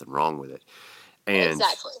see nothing wrong with it. And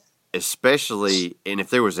exactly. Especially, and if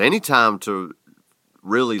there was any time to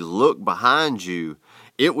really look behind you,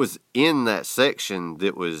 it was in that section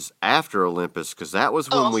that was after Olympus, because that was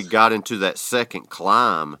when we got into that second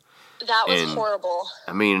climb. That was horrible.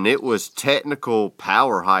 I mean, it was technical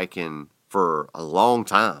power hiking for a long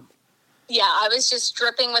time. Yeah, I was just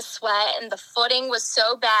dripping with sweat, and the footing was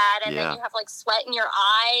so bad, and then you have like sweat in your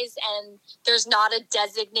eyes, and there's not a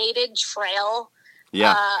designated trail.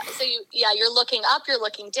 Yeah. So you're looking up, you're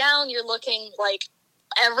looking down, you're looking like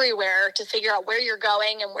everywhere to figure out where you're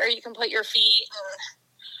going and where you can put your feet.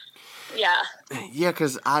 Yeah. Yeah,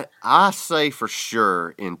 because I say for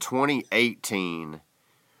sure in 2018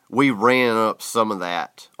 we ran up some of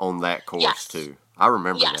that on that course too. I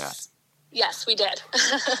remember that. Yes, we did.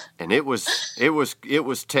 And it was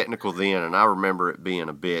technical then, and I remember it being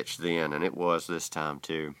a bitch then, and it was this time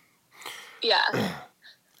too. Yeah.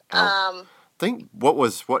 I think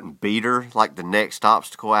what Beater, like the next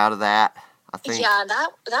obstacle out of that, I think. Yeah,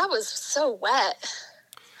 that was so wet.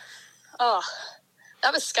 Oh,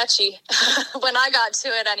 that was sketchy. When I got to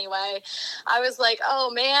it anyway, I was like,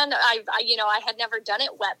 oh man, I had never done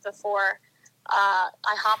it wet before. I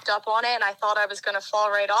hopped up on it and I thought I was going to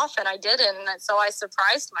fall right off, and I didn't. And so I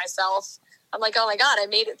surprised myself. I'm like, oh my God, I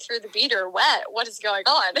made it through the Beater wet. What is going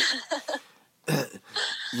on?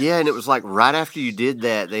 Yeah, and it was like right after you did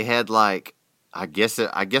that, they had like, I guess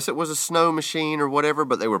it was a snow machine or whatever,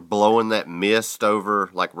 but they were blowing that mist over,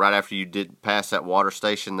 like right after you did pass that water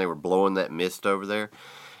station, they were blowing that mist over there.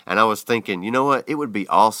 And I was thinking, you know what, it would be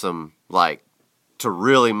awesome, like, to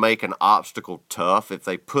really make an obstacle tough if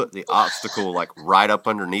they put the obstacle like right up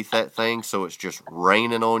underneath that thing, so it's just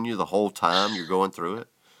raining on you the whole time you're going through it.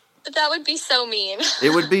 That would be so mean.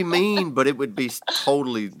 It would be mean, but it would be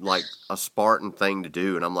totally like a Spartan thing to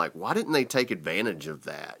do. And I'm like, why didn't they take advantage of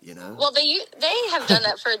that? Well, they have done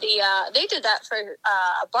that for they did that for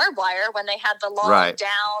barbed wire when they had the long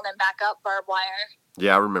down and back up barbed wire.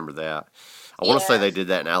 Yeah, I remember that. I want to say they did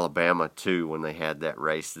that in Alabama too when they had that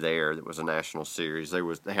race there. That was a national series. They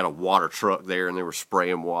had a water truck there and they were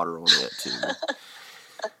spraying water on it too.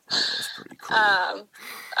 That's pretty cool.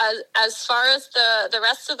 As far as the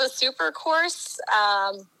rest of the super course,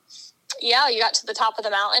 you got to the top of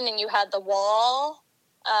the mountain and you had the wall.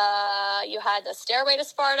 You had the Stairway to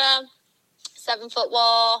Sparta, 7-foot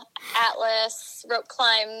wall, Atlas, rope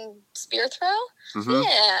climb, spear throw. Mm-hmm.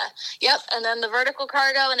 Yeah. Yep. And then the vertical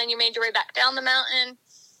cargo, and then you made your way back down the mountain.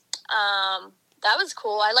 That was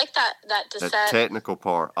cool. I like that descent. That technical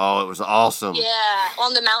part. Oh, it was awesome. Yeah.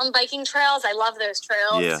 On the mountain biking trails. I love those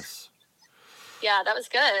trails. Yes. Yeah, that was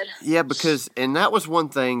good. Yeah, and that was one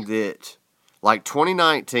thing that, like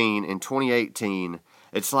 2019 and 2018,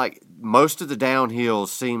 it's like most of the downhills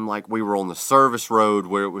seemed like we were on the service road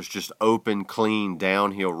where it was just open, clean,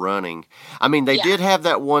 downhill running. I mean, they did have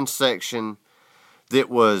that one section that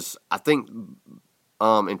was, I think,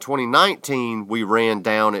 in 2019 we ran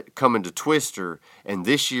down it coming to Twister, and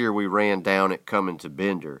this year we ran down it coming to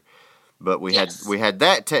Bender. But we had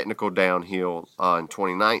that technical downhill in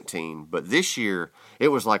 2019. But this year, it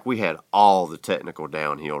was like we had all the technical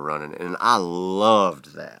downhill running, and I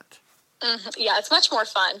loved that. Mm-hmm. Yeah, it's much more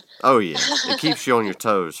fun. Oh, yeah. It keeps you on your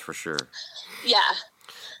toes, for sure. Yeah.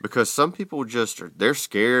 Because some people they're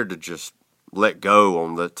scared to just let go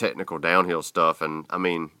on the technical downhill stuff. And, I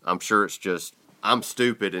mean, I'm sure it's just, I'm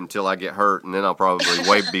stupid until I get hurt, and then I'll probably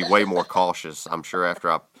be way more cautious, I'm sure,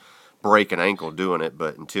 after I break an ankle doing it,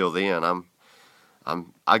 but until then,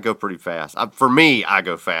 I go pretty fast. For me, I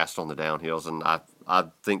go fast on the downhills, and I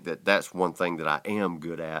think that's one thing that I am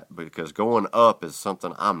good at, because going up is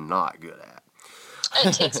something I'm not good at.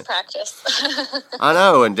 It takes practice. I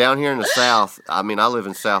know, and down here in the South, I mean, I live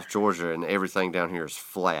in South Georgia, and everything down here is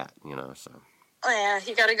flat, so. Oh, yeah,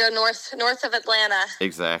 you got to go north of Atlanta.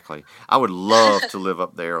 Exactly. I would love to live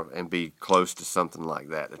up there and be close to something like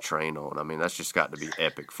that to train on. I mean, that's just got to be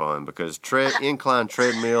epic fun, because incline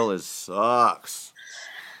treadmill sucks.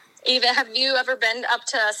 Eva, have you ever been up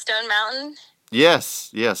to Stone Mountain?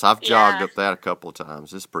 Yes, I've jogged up that a couple of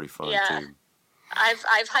times. It's pretty fun too.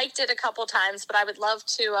 I've hiked it a couple times, but I would love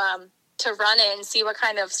to run it and see what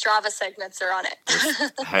kind of Strava segments are on it.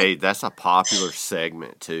 Hey, that's a popular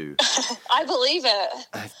segment too. I believe it.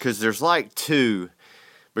 Because there's like two.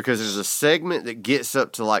 Because there's a segment that gets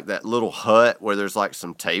up to like that little hut where there's like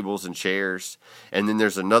some tables and chairs. And then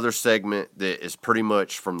there's another segment that is pretty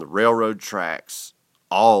much from the railroad tracks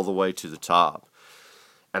all the way to the top.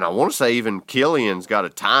 And I want to say even Killian's got a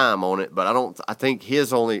time on it, but I think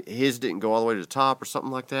his didn't go all the way to the top or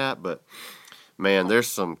something like that. But man, there's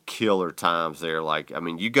some killer times there. Like, I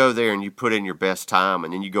mean, you go there and you put in your best time,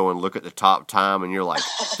 and then you go and look at the top time, and you're like,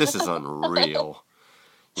 this is unreal,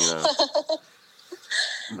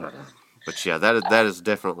 But yeah, that is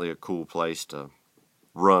definitely a cool place to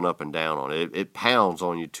run up and down on. It pounds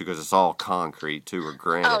on you too, because it's all concrete too, or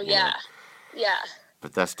granite. Oh yeah, yeah.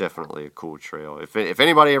 But that's definitely a cool trail. If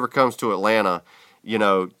anybody ever comes to Atlanta,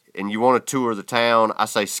 and you want to tour the town, I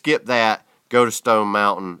say skip that, go to Stone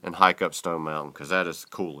Mountain, and hike up Stone Mountain, because that is the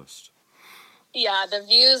coolest. Yeah, the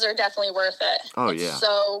views are definitely worth it. Oh, it's yeah.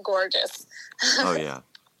 So gorgeous. Oh, yeah.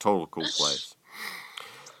 Total cool place.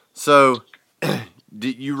 So,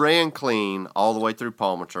 you ran clean all the way through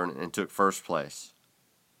Palmerton and took first place?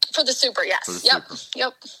 For the Super, yes. For the Super.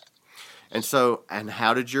 Yep. And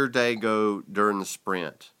how did your day go during the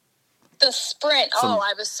sprint? The sprint.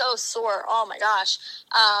 I was so sore. Oh my gosh.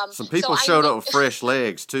 Some people showed up with fresh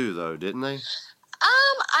legs too, though, didn't they?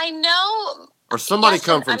 I know. Or somebody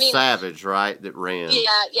come from Savage, right? That ran. Yeah.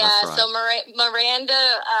 Right. So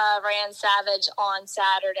Miranda ran Savage on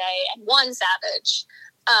Saturday and won Savage.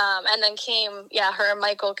 And then her and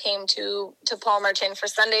Michael came to Palmerton for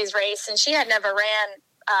Sunday's race, and she had never ran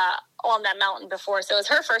on that mountain before, so it was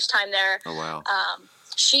her first time there. Oh wow.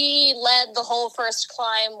 She led the whole first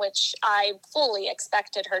climb, which I fully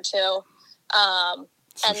expected her to. So and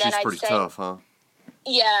she's then pretty tough, huh?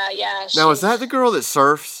 Yeah. Now, is that the girl that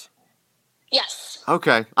surfs? Yes.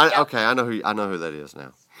 Okay. I know who that is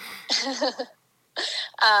now.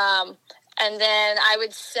 And then I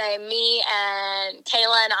would say me and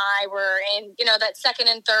Kayla and I were in, that second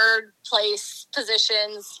and third place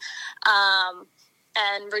positions.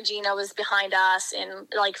 And Regina was behind us in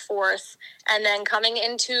like fourth. And then coming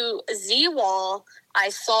into Z-Wall, I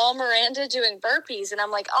saw Miranda doing burpees, and I'm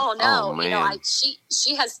like, oh no,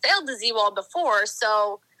 she has failed the Z-Wall before.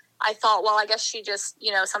 So I thought, well, I guess she just,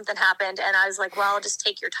 something happened. And I was like, well, just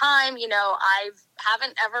take your time. I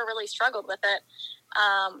haven't ever really struggled with it.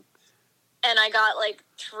 And I got like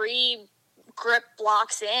 3 grip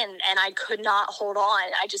blocks in, and I could not hold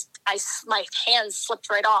on. My hands slipped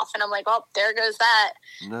right off, and I'm like, oh, there goes that.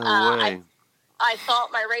 No way. I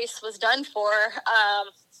thought my race was done for.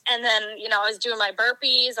 And then, I was doing my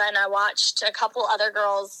burpees, and I watched a couple other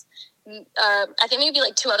girls, I think maybe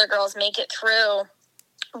like 2 other girls make it through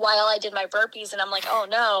while I did my burpees. And I'm like, oh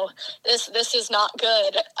no, this is not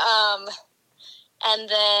good. And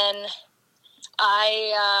then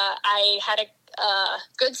I had a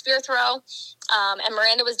good spear throw, and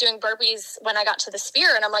Miranda was doing burpees when I got to the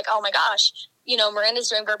spear, and I'm like, oh my gosh, Miranda's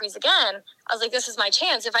doing burpees again. I was like, this is my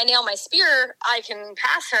chance. If I nail my spear, I can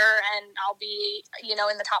pass her, and I'll be, in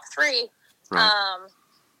the top 3. Right.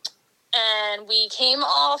 and we came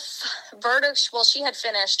off vertical. Well, she had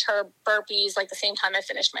finished her burpees like the same time I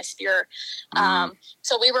finished my spear.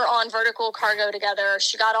 So we were on vertical cargo together.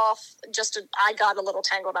 She got off I got a little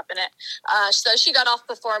tangled up in it. So she got off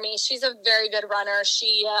before me. She's a very good runner.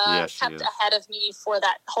 She kept ahead of me for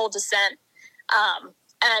that whole descent.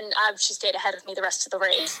 And she stayed ahead of me the rest of the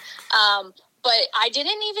race. But I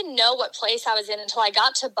didn't even know what place I was in until I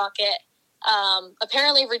got to bucket.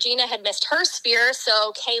 Apparently Regina had missed her spear,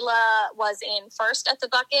 so Kayla was in first at the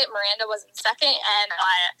bucket, Miranda was in second, and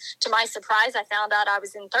to my surprise, I found out I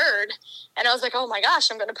was in third, and I was like, oh my gosh,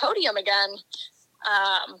 I'm going to podium again.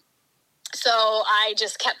 So I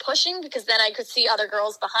just kept pushing, because then I could see other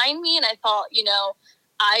girls behind me, and I thought,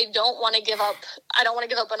 I don't want to give up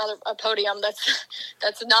a podium.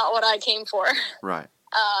 That's not what I came for. Right.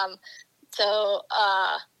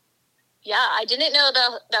 Yeah, I didn't know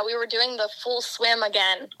that we were doing the full swim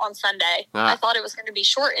again on Sunday. I thought it was going to be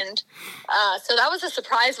shortened. So that was a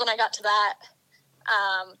surprise when I got to that.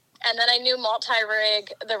 And then I knew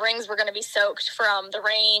multi-rig, the rings were going to be soaked from the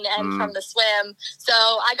rain and from the swim. So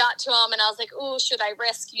I got to them and I was like, ooh, should I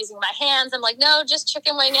risk using my hands? I'm like, no, just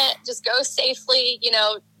chicken wing it. Just go safely.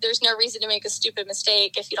 There's no reason to make a stupid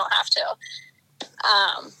mistake if you don't have to.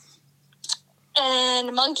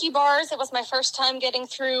 And monkey bars, it was my first time getting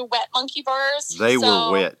through wet monkey bars. They were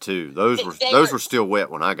wet too. Those were still wet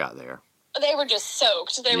when I got there. They were just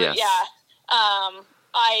soaked. They were, yeah.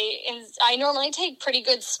 I normally take pretty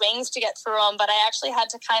good swings to get through them, but I actually had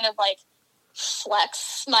to kind of like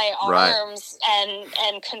flex my arms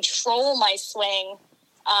and control my swing.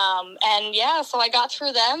 So I got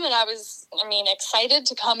through them, and I was, excited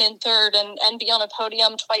to come in third and be on a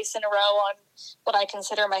podium twice in a row on what I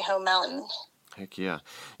consider my home mountain. Heck yeah.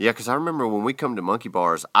 Yeah, because I remember when we come to monkey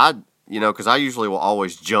bars, because I usually will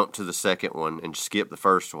always jump to the second one and skip the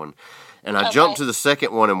first one. And I jumped to the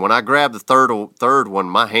second one, and when I grabbed the third one,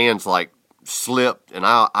 my hands like slipped, and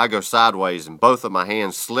I go sideways, and both of my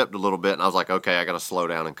hands slipped a little bit, and I was like, okay, I got to slow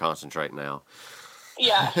down and concentrate now.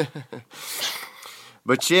 Yeah.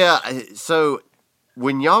 But yeah, so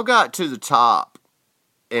when y'all got to the top,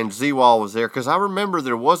 and Z-Wall was there, because I remember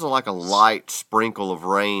there was a light sprinkle of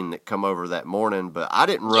rain that come over that morning, but I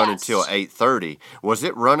didn't run until 8:30. Was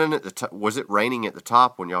it was it raining at the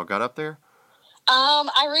top when y'all got up there?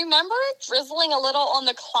 I remember it drizzling a little on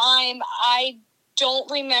the climb. I don't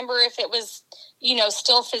remember if it was,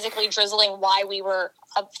 still physically drizzling while we were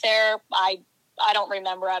up there. I don't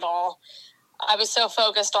remember at all. I was so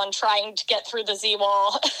focused on trying to get through the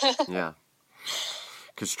Z-Wall. Yeah.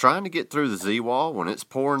 Because trying to get through the Z-Wall when it's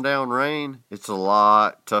pouring down rain, it's a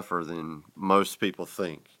lot tougher than most people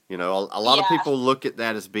think. A lot of people look at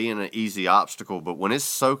that as being an easy obstacle, but when it's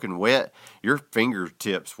soaking wet, your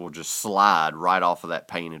fingertips will just slide right off of that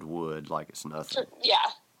painted wood like it's nothing. Yeah,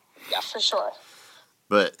 for sure.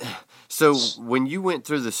 But, so when you went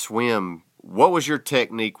through the swim, what was your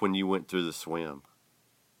technique when you went through the swim?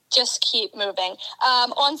 Just keep moving.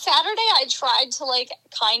 On Saturday, I tried to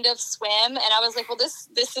kind of swim, and I was like, well, this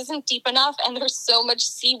isn't deep enough, and there's so much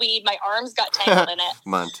seaweed, my arms got tangled in it.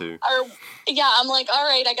 Mine too. I'm like, all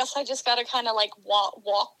right, I guess I just got to kind of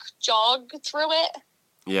jog through it.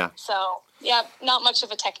 Yeah. So, yeah, not much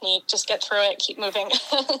of a technique. Just get through it, keep moving.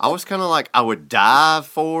 I was kind of I would dive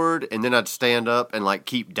forward, and then I'd stand up and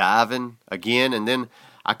keep diving again, and then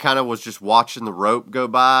I kind of was just watching the rope go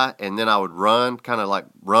by, and then I would run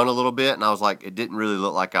a little bit, and I was like, it didn't really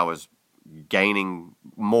look like I was gaining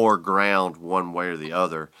more ground one way or the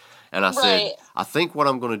other. And I said, I think what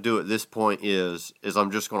I'm going to do at this point is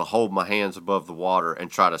I'm just going to hold my hands above the water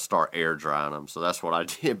and try to start air drying them. So that's what I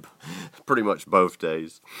did pretty much both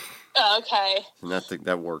days. Okay. And I think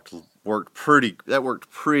that worked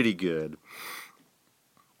pretty good.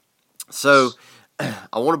 So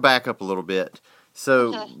I want to back up a little bit.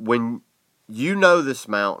 So when this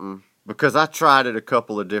mountain, because I tried it a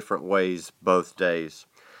couple of different ways both days.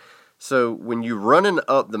 So when you're running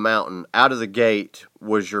up the mountain out of the gate,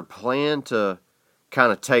 was your plan to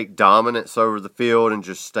kind of take dominance over the field and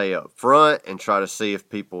just stay up front and try to see if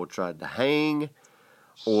people tried to hang?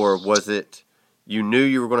 Or was it you knew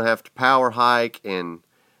you were going to have to power hike, and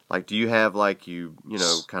do you have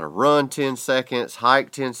kind of run 10 seconds,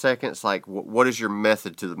 hike 10 seconds? What is your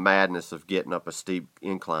method to the madness of getting up a steep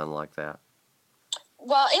incline like that?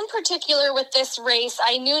 Well, in particular with this race,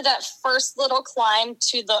 I knew that first little climb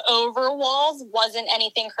to the over walls wasn't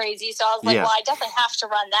anything crazy. So I was like, well, I definitely have to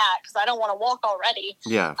run that because I don't want to walk already.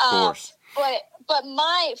 Yeah, of course. But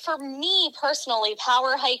for me personally,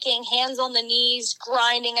 power hiking, hands on the knees,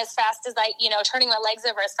 grinding as fast as turning my legs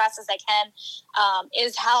over as fast as I can,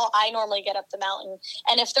 is how I normally get up the mountain.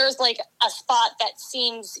 And if there's like a spot that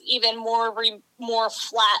seems even more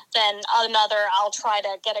flat than another, I'll try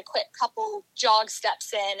to get a quick couple jog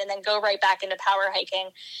steps in and then go right back into power hiking.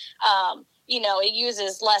 It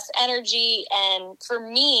uses less energy, and for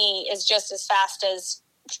me is just as fast as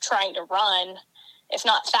trying to run, if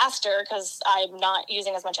not faster, because I'm not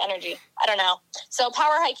using as much energy. I don't know. So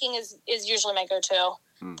power hiking is usually my go-to.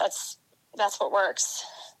 That's what works.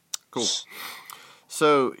 Cool.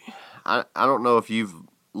 So I don't know if you've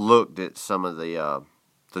looked at some of the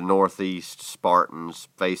Northeast Spartans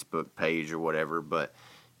Facebook page or whatever, but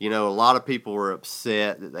a lot of people were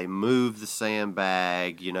upset that they moved the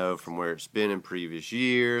sandbag, from where it's been in previous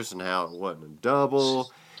years and how it wasn't a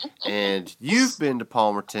double. And you've been to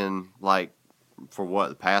Palmerton for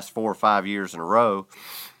the past 4 or 5 years in a row.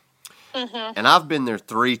 Mm-hmm. And I've been there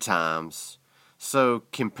 3 times. So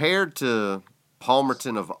compared to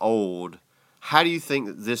Palmerton of old, how do you think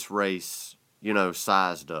that this race,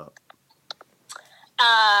 sized up?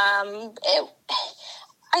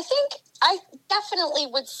 I definitely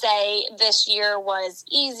would say this year was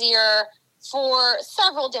easier for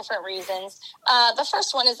several different reasons. The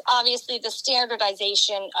first one is obviously the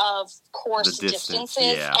standardization of course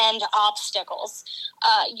distances and obstacles.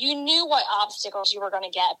 You knew what obstacles you were going to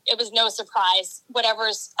get. It was no surprise.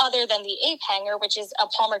 Whatever's other than the ape hanger, which is a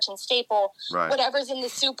Palmerton staple, right. Whatever's in the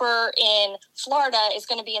super in Florida is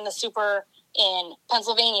going to be in the super in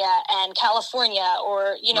Pennsylvania and California,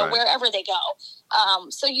 or right. Wherever they go.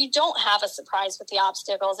 So you don't have a surprise with the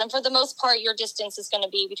obstacles, and for the most part your distance is going to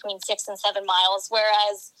be between 6 and 7 miles,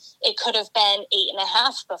 whereas it could have been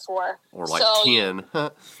 8.5 before, or 10.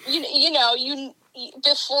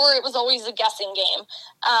 Before it was always a guessing game.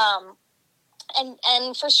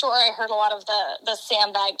 And for sure I heard a lot of the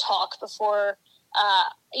sandbag talk before.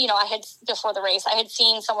 Before the race, I had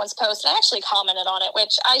seen someone's post, and I actually commented on it,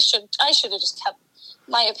 which I should have just kept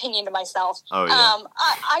my opinion to myself. Oh, yeah.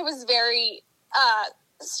 I was very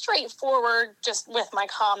straightforward just with my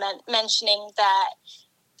comment, mentioning that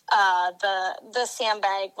the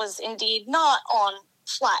sandbag was indeed not on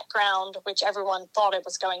flat ground, which everyone thought it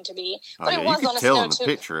was going to be. But it was you could on a tell snow in the tube.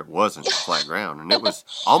 picture it wasn't flat ground, and it was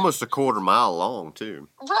almost a quarter mile long too.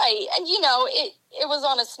 Right, and it was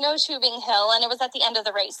on a snow tubing hill, and it was at the end of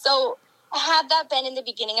the race. So had that been in the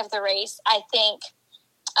beginning of the race, I think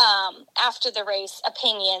after the race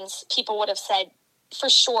opinions, people would have said for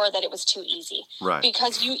sure that it was too easy. Right.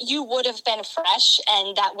 Because you would have been fresh,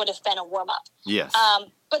 and that would have been a warm-up. Yes.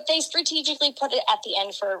 But they strategically put it at the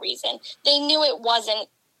end for a reason. They knew it wasn't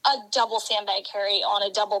a double sandbag carry on a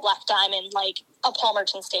double black diamond like a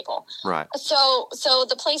Palmerton staple. Right. So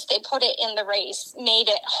the place they put it in the race made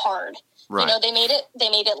it hard. Right. They made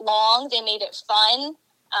it long, they made it fun.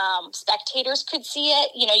 Spectators could see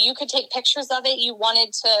it. You could take pictures of it. You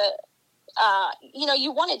wanted to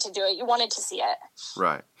you wanted to do it. You wanted to see it.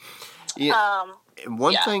 Right. Yeah.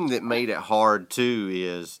 One thing that made it hard too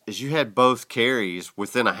is you had both carries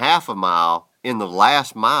within a half a mile in the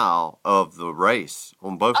last mile of the race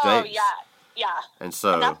on both days. Oh yeah. And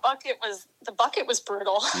so the bucket was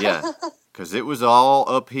brutal. Yeah, because it was all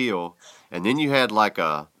uphill, and then you had like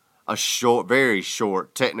a short, very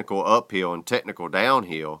short technical uphill and technical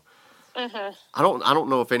downhill. Mm-hmm. I don't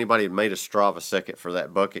know if anybody had made a Strava second for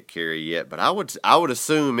that bucket carry yet, but I would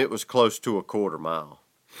assume it was close to a quarter mile.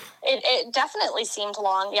 It definitely seemed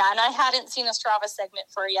long, yeah, and I hadn't seen a Strava segment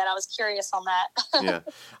for it yet. I was curious on that. Yeah,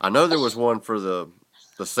 I know there was one for the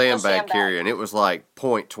sandbag carry, and it was like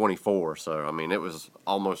 0.24, so I mean it was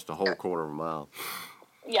almost a whole quarter of a mile.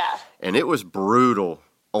 Yeah, and it was brutal.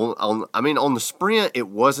 On the sprint, it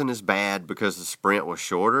wasn't as bad because the sprint was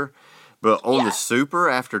shorter, but on the super,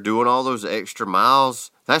 after doing all those extra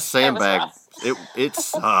miles, that sandbag it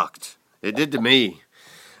sucked. It did to me.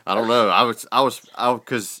 I don't know.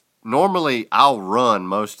 Because normally I'll run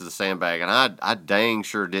most of the sandbag, and I dang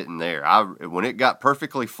sure didn't there. When it got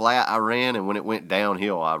perfectly flat, I ran, and when it went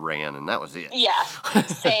downhill, I ran, and that was it. Yeah,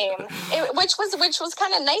 same. Which was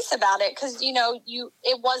kind of nice about it, because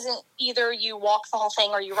it wasn't either you walk the whole thing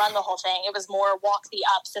or you run the whole thing. It was more walk the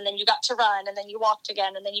ups, and then you got to run, and then you walked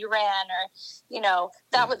again, and then you ran, or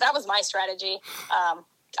that was my strategy.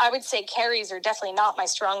 I would say carries are definitely not my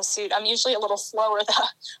strong suit. I'm usually a little slower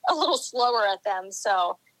at them.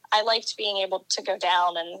 So I liked being able to go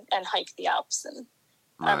down and hike the ups. And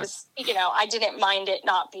right. I didn't mind it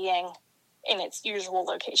not being in its usual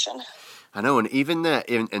location. I know, and even that,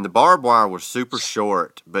 and the barbed wire was super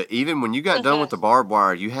short, but even when you got done with the barbed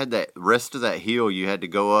wire, you had that rest of that hill you had to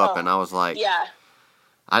go up, and I was like, yeah.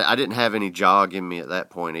 I didn't have any jog in me at that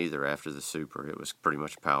point either after the super. It was pretty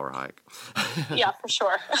much a power hike. Yeah, for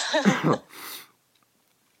sure.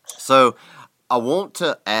 So I want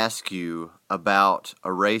to ask you about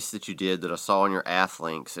a race that you did that I saw on your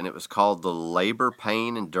Athlinks, and it was called the Labor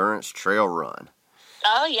Pain Endurance Trail Run.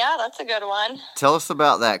 Oh, yeah, that's a good one. Tell us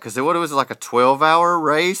about that, because what was it, like a 12-hour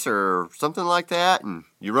race or something like that? And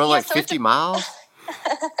you run like 50 miles?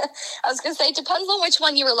 I was going to say, it depends on which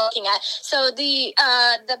one you were looking at. So the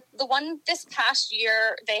one this past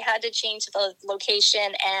year, they had to change the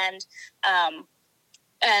location, and I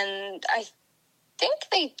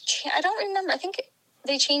think I don't remember. I think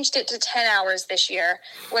they changed it to 10 hours this year,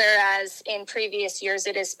 whereas in previous years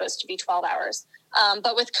it is supposed to be 12 hours.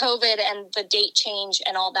 But with COVID and the date change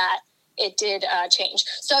and all that, it did change.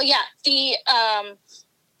 So yeah,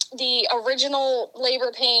 the original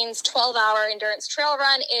Labor Pains 12-hour endurance trail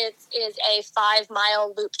run is a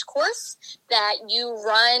 5-mile looped course that you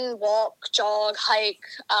run, walk, jog, hike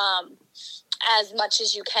as much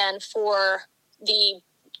as you can for the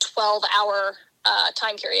 12-hour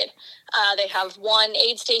time period. They have one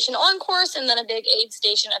aid station on course and then a big aid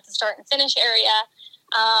station at the start and finish area.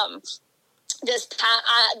 This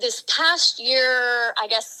past year, I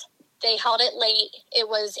guess they held it late. It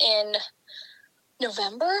was in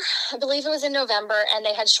November. I believe it was in November, and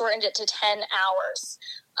they had shortened it to 10 hours.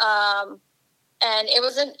 And it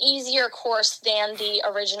was an easier course than the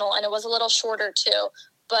original, and it was a little shorter too.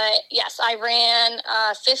 But yes, I ran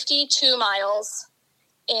 52 miles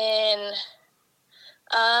in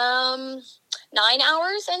 9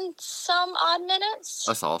 hours and some odd minutes.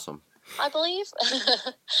 That's awesome. I believe.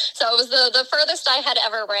 So it was the furthest I had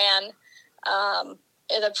ever ran.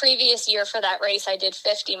 The previous year for that race, I did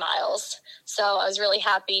 50 miles. So I was really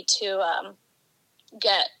happy to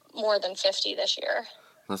get more than 50 this year.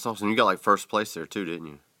 That's awesome. You got like first place there too, didn't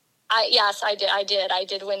you? Yes, I did. I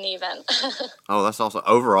did win the event. Oh, that's awesome.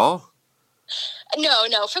 Overall?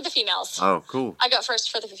 No, for the females. Oh, cool. I got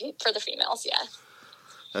first for the females, yeah.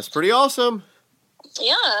 That's pretty awesome.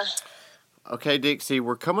 Yeah. Okay, Dixie,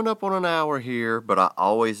 we're coming up on an hour here, but I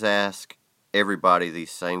always ask everybody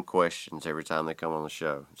these same questions every time they come on the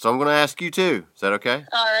show. So I'm going to ask you too. Is that okay?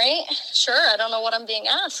 All right. Sure. I don't know what I'm being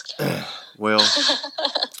asked. Well,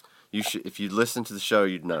 you should, if you listen to the show,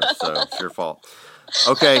 you'd know. So it's your fault.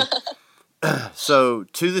 Okay. So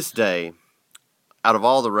to this day, out of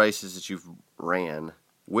all the races that you've ran,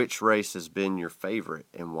 which race has been your favorite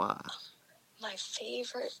and why? My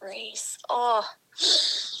favorite race? Oh,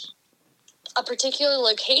 a particular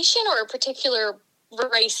location or a particular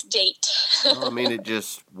race date? Well, I mean, it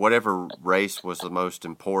just, whatever race was the most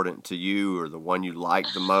important to you or the one you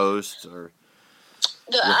liked the most or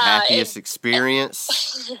your happiest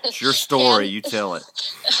experience. It's your story. You tell it.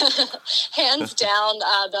 Hands down,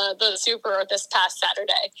 the Super this past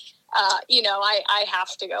Saturday. I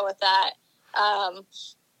have to go with that.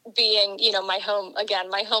 Being, my home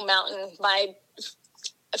mountain, my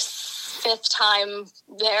 5th time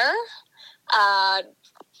there. I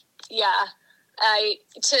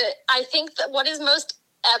think that what is most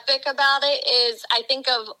epic about it is I think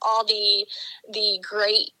of all the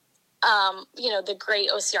great, the great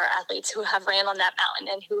OCR athletes who have ran on that mountain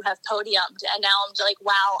and who have podiumed. And now I'm like,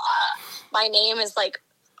 wow, my name is like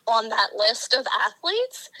on that list of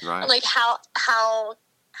athletes. Right. Like how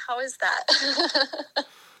is that?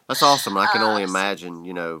 That's awesome. I can only imagine,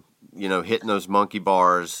 hitting those monkey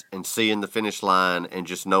bars and seeing the finish line and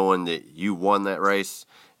just knowing that you won that race,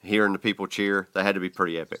 hearing the people cheer, that had to be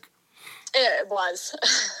pretty epic. It was.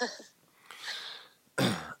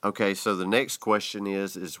 Okay, so the next question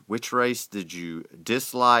is which race did you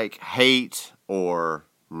dislike, hate, or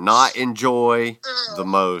not enjoy the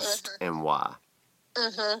most, and why?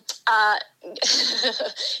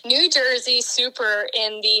 New Jersey Super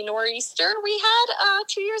in the nor'easter we had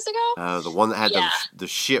 2 years ago. The one that had the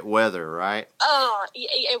shit weather, right? Oh,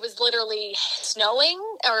 it was literally snowing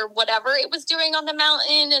or whatever it was doing on the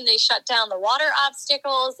mountain, and they shut down the water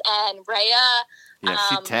obstacles. And Rhea,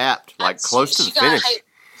 she tapped close to the finish.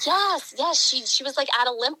 Yes, she was like at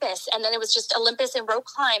Olympus, and then it was just Olympus and rope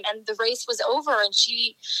climb, and the race was over, and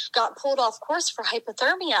she got pulled off course for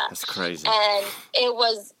hypothermia. That's crazy. And it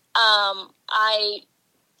was, I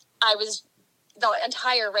was, the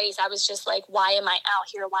entire race, I was just like, why am I out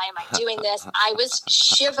here? Why am I doing this? I was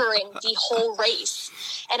shivering the whole race,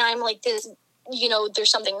 and I'm like, this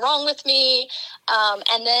there's something wrong with me.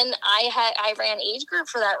 And then I ran age group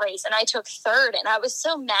for that race, and I took third. And I was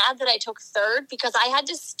so mad that I took third because I had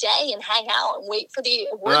to stay and hang out and wait for the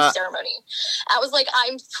awards ceremony. I was like,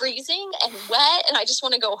 I'm freezing and wet, and I just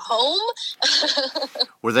want to go home.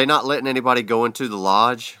 Were they not letting anybody go into the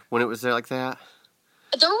lodge when it was there like that?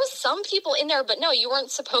 There was some people in there, but no, you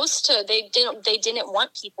weren't supposed to. They didn't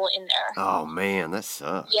want people in there. Oh man, that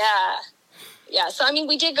sucks. Yeah. So I mean,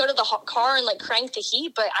 we did go to the car and like crank the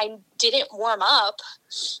heat, but I didn't warm up.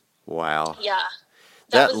 Wow. Yeah.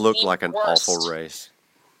 That looked like an awful race.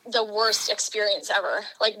 The worst experience ever.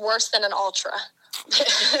 Like worse than an ultra.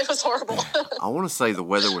 It was horrible. I want to say the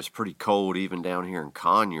weather was pretty cold even down here in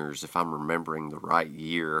Conyers, if I'm remembering the right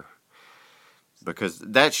year. Because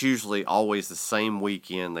that's usually always the same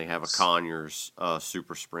weekend. They have a Conyers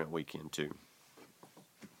super sprint weekend too.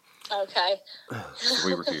 Okay. So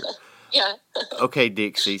we were here. Yeah. Okay,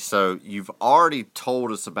 Dixie, so you've already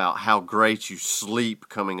told us about how great you sleep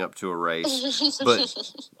coming up to a race. But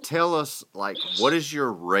tell us, like, what is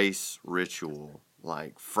your race ritual?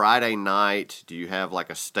 Like, Friday night, do you have, like,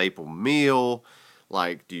 a staple meal?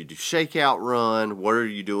 Like, do you do shakeout run? What are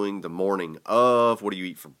you doing the morning of? What do you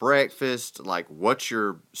eat for breakfast? Like, what's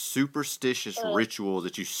your superstitious ritual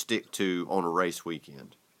that you stick to on a race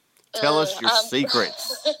weekend? Tell us your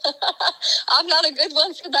secrets. I'm not a good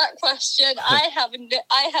one for that question. I have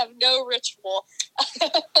no ritual.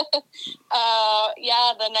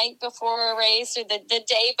 The night before a race or the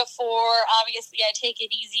day before, obviously I take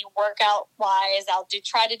it easy workout wise. I'll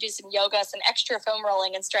try to do some yoga, some extra foam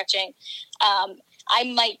rolling and stretching. I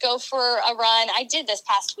might go for a run. I did this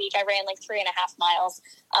past week. I ran like 3.5 miles.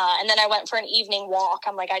 And then I went for an evening walk.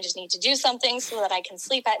 I'm like, I just need to do something so that I can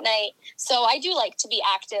sleep at night. So I do like to be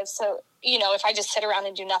active. So, if I just sit around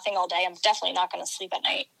and do nothing all day, I'm definitely not going to sleep at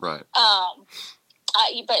night. Right.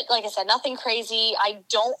 But like I said, nothing crazy. I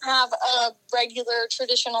don't have a regular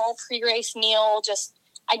traditional pre-race meal. Just,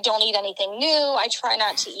 I don't eat anything new. I try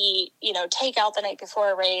not to eat, takeout the night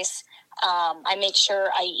before a race. I make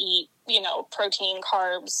sure I eat, protein,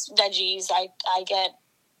 carbs, veggies. I get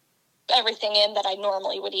everything in that I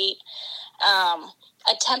normally would eat.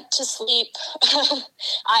 Attempt to sleep.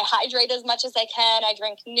 I hydrate as much as I can. I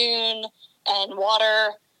drink noon and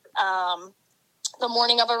water. The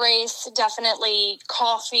morning of a race, definitely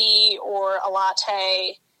coffee or a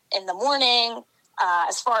latte in the morning.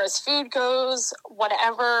 As far as food goes,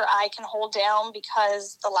 whatever I can hold down,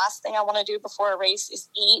 because the last thing I want to do before a race is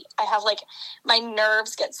eat. I have my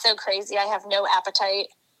nerves get so crazy. I have no appetite.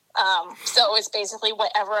 So it's basically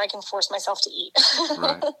whatever I can force myself to eat.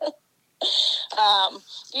 Right.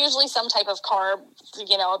 Usually some type of carb,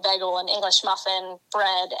 a bagel, an English muffin,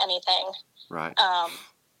 bread, anything. Right.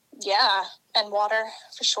 And water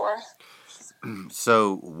for sure.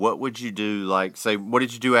 So what would you do, what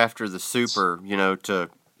did you do after the super, to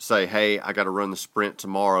say, hey, I got to run the sprint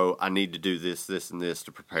tomorrow. I need to do this, this, and this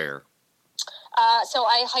to prepare? So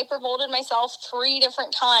I hypervolted myself 3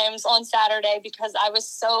 different times on Saturday because I was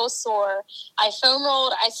so sore. I foam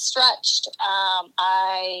rolled, I stretched,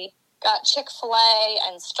 I got Chick-fil-A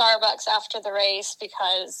and Starbucks after the race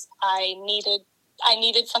because I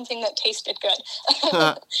needed something that tasted good.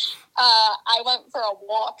 I went for a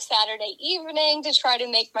walk Saturday evening to try to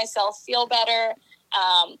make myself feel better.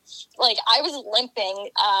 I was limping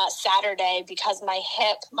Saturday because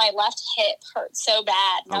my left hip hurt so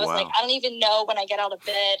bad. And I was like, I don't even know when I get out of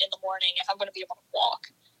bed in the morning if I'm going to be able to walk.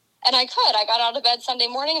 And I got out of bed Sunday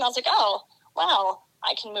morning and I was like, oh, wow,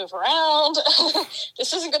 I can move around.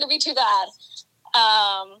 This isn't going to be too bad.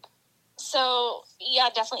 So yeah,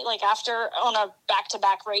 definitely after on a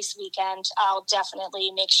back-to-back race weekend, I'll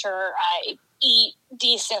definitely make sure I eat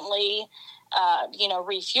decently,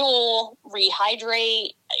 refuel,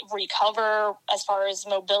 rehydrate, recover as far as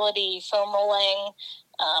mobility, foam rolling,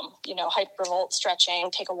 hypervolt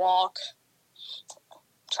stretching, take a walk,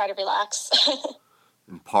 try to relax.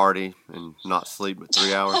 And party and not sleep but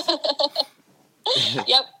 3 hours.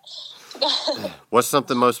 Yep. What's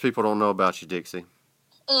something most people don't know about you, Dixie?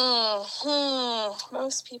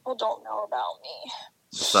 Most people don't know about me.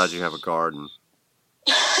 Besides you have a garden.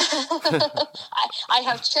 I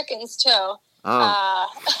have chickens too. Oh.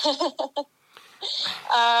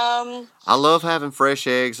 I love having fresh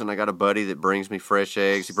eggs, and I got a buddy that brings me fresh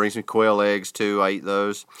eggs. He brings me quail eggs too. I eat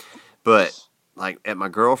those. But at my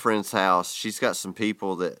girlfriend's house, she's got some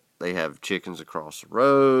people that they have chickens across the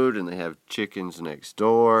road and they have chickens next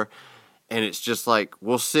door. And it's just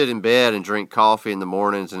we'll sit in bed and drink coffee in the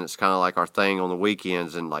mornings, and it's kind of like our thing on the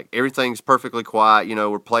weekends. And everything's perfectly quiet.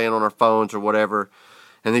 We're playing on our phones or whatever.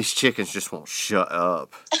 And these chickens just won't shut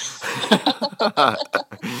up.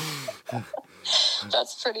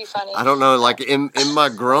 That's pretty funny. I don't know, like in my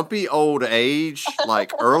grumpy old age,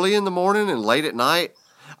 like early in the morning and late at night,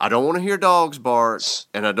 I don't want to hear dogs bark,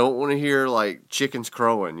 and I don't want to hear like chickens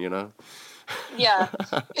crowing, you know? Yeah.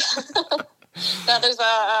 Now there's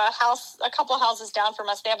a couple of houses down from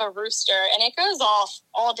us. They have a rooster, and it goes off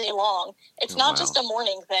all day long. It's not just a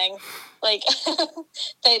morning thing. Like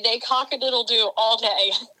they cock-a-doodle-doo all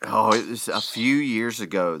day. Oh, it was a few years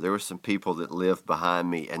ago. There were some people that lived behind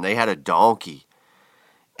me, and they had a donkey.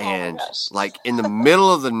 And like in the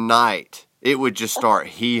middle of the night, it would just start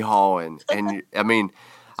hee-hawing. And I mean,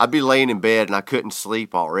 I'd be laying in bed and I couldn't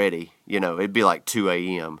sleep already. You know, it'd be like 2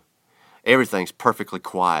 a.m. Everything's perfectly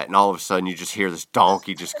quiet, and all of a sudden you just hear this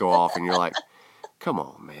donkey just go off, and you're like, come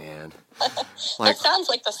on, man. Like, that sounds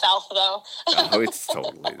like the South, though. Oh, it's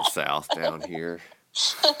totally the South down here.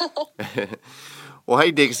 Well,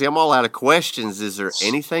 hey, Dixie, I'm all out of questions. Is there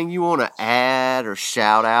anything you want to add or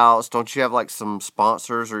shout outs? Don't you have like some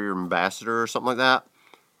sponsors or your ambassador or something like that?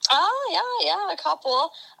 Oh, yeah, a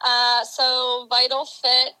couple. So Vital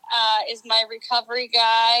Fit is my recovery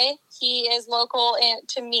guy. He is local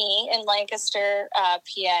to me in Lancaster,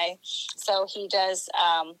 PA. So he does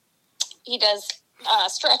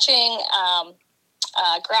stretching,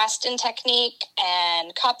 Graston technique,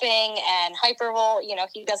 and cupping and hypervolt. You know,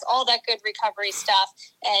 he does all that good recovery stuff.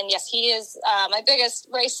 And yes, he is my biggest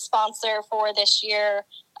race sponsor for this year.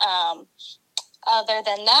 Other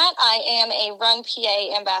than that, I am a Run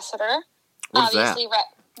PA ambassador. What is Obviously,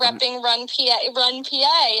 repping Run PA.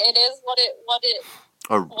 It is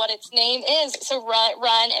what its name is. So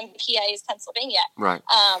Run and PA is Pennsylvania. Right.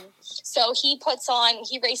 So he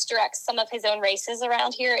race directs some of his own races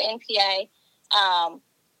around here in PA.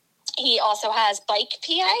 He also has Bike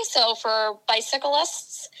PA, so for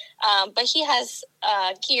bicyclists. But he has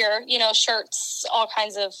gear, you know, shirts, all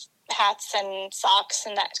kinds of hats and socks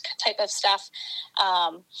and that type of stuff.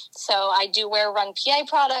 So I do wear Run PA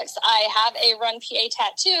products. I have a Run PA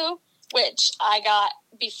tattoo, which I got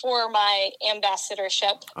before my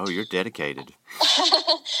ambassadorship. Oh, you're dedicated.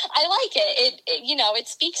 I like it. It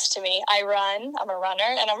speaks to me. I'm a runner,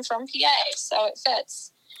 and I'm from PA, so it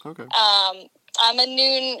fits. Okay. I'm a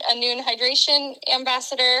Noon hydration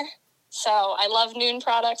ambassador. So I love Noon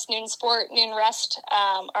products. Noon Sport, Noon Rest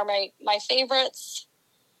are my favorites.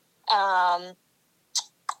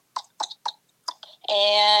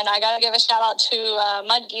 And I got to give a shout out to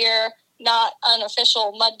Mud Gear, not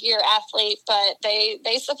unofficial Mud Gear athlete, but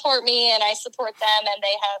they support me and I support them, and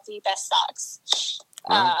they have the best socks.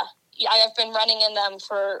 Right. I've been running in them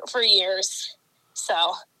for years,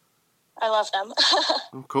 so I love them.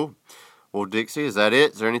 Oh, cool. Well, Dixie, is that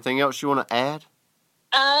it? Is there anything else you want to add?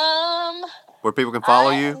 Where people can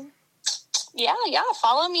follow you? Yeah.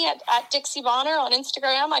 Follow me at Dixie Bonner on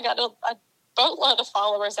Instagram. I got a boatload of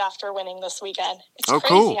followers after winning this weekend. It's crazy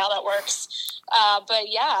cool. How that works. But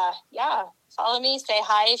yeah. Follow me. Say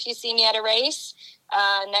hi if you see me at a race.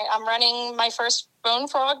 I'm running my first Bone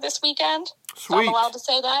Frog this weekend. Sweet. So I'm allowed to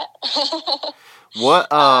say that.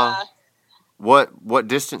 What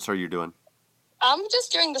distance are you doing? I'm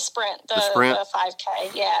just doing the sprint, the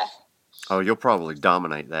 5K. Yeah. Oh, you'll probably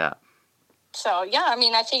dominate that. So yeah, I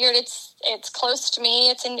mean, I figured it's close to me.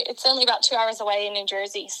 It's only about 2 hours away in New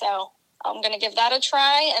Jersey, so I'm gonna give that a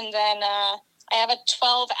try. And then I have a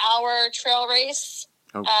 12-hour trail race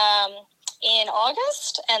in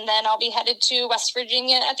August, and then I'll be headed to West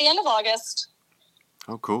Virginia at the end of August.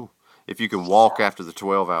 Oh, cool! If you can walk after the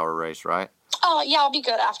 12-hour race, right? Oh yeah, I'll be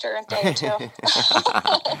good after a day or two.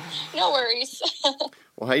 No worries.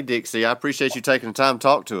 Well, hey Dixie, I appreciate you taking the time to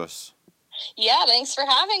talk to us. Yeah, thanks for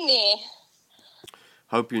having me.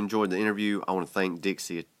 Hope you enjoyed the interview. I want to thank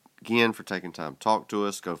Dixie again for taking time to talk to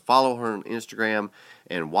us. Go follow her on Instagram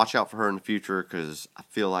and watch out for her in the future, because I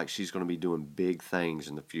feel like she's going to be doing big things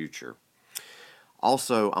in the future.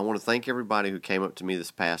 Also, I want to thank everybody who came up to me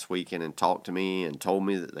this past weekend and talked to me and told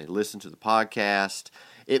me that they listened to the podcast.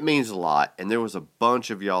 It means a lot, and there was a bunch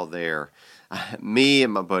of y'all there. Me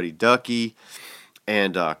and my buddy Ducky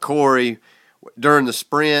and Corey. During the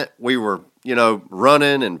sprint, we were,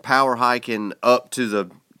 running and power hiking up to the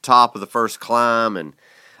top of the first climb, and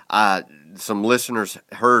some listeners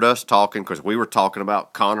heard us talking because we were talking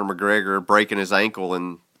about Conor McGregor breaking his ankle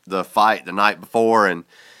in the fight the night before, and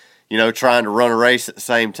trying to run a race at the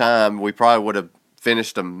same time. We probably would have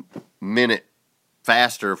finished a minute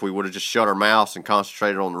faster if we would have just shut our mouths and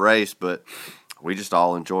concentrated on the race, but we just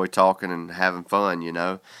all enjoy talking and having fun,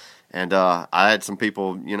 And I had some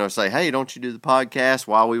people, say, hey, don't you do the podcast,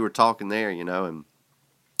 while we were talking there, And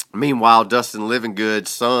meanwhile, Dustin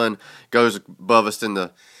Livingood's son goes above us in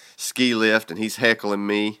the ski lift, and he's heckling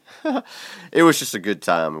me. It was just a good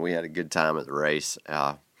time, and we had a good time at the race.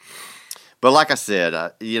 But like I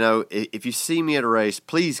said, if you see me at a race,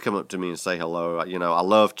 please come up to me and say hello. I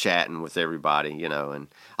love chatting with everybody, and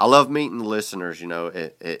I love meeting the listeners.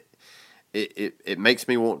 It makes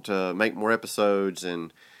me want to make more episodes,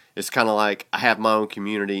 and it's kind of like I have my own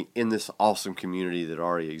community in this awesome community that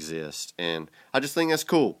already exists, and I just think that's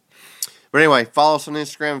cool. But anyway, follow us on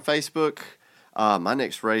Instagram and Facebook. My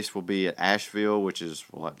next race will be at Asheville, which is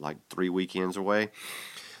like 3 weekends away.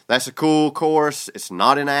 That's a cool course. It's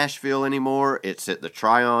not in Asheville anymore. It's at the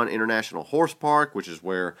Tryon International Horse Park, which is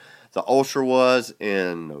where the Ultra was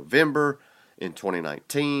in November in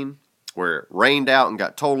 2019, where it rained out and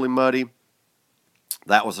got totally muddy.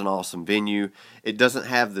 That was an awesome venue. It doesn't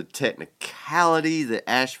have the technicality that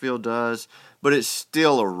Asheville does, but it's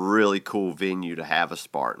still a really cool venue to have a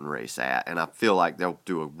Spartan race at, and I feel like they'll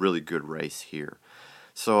do a really good race here.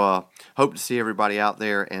 So hope to see everybody out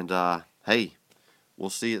there, and hey, we'll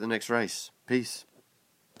see you at the next race. Peace.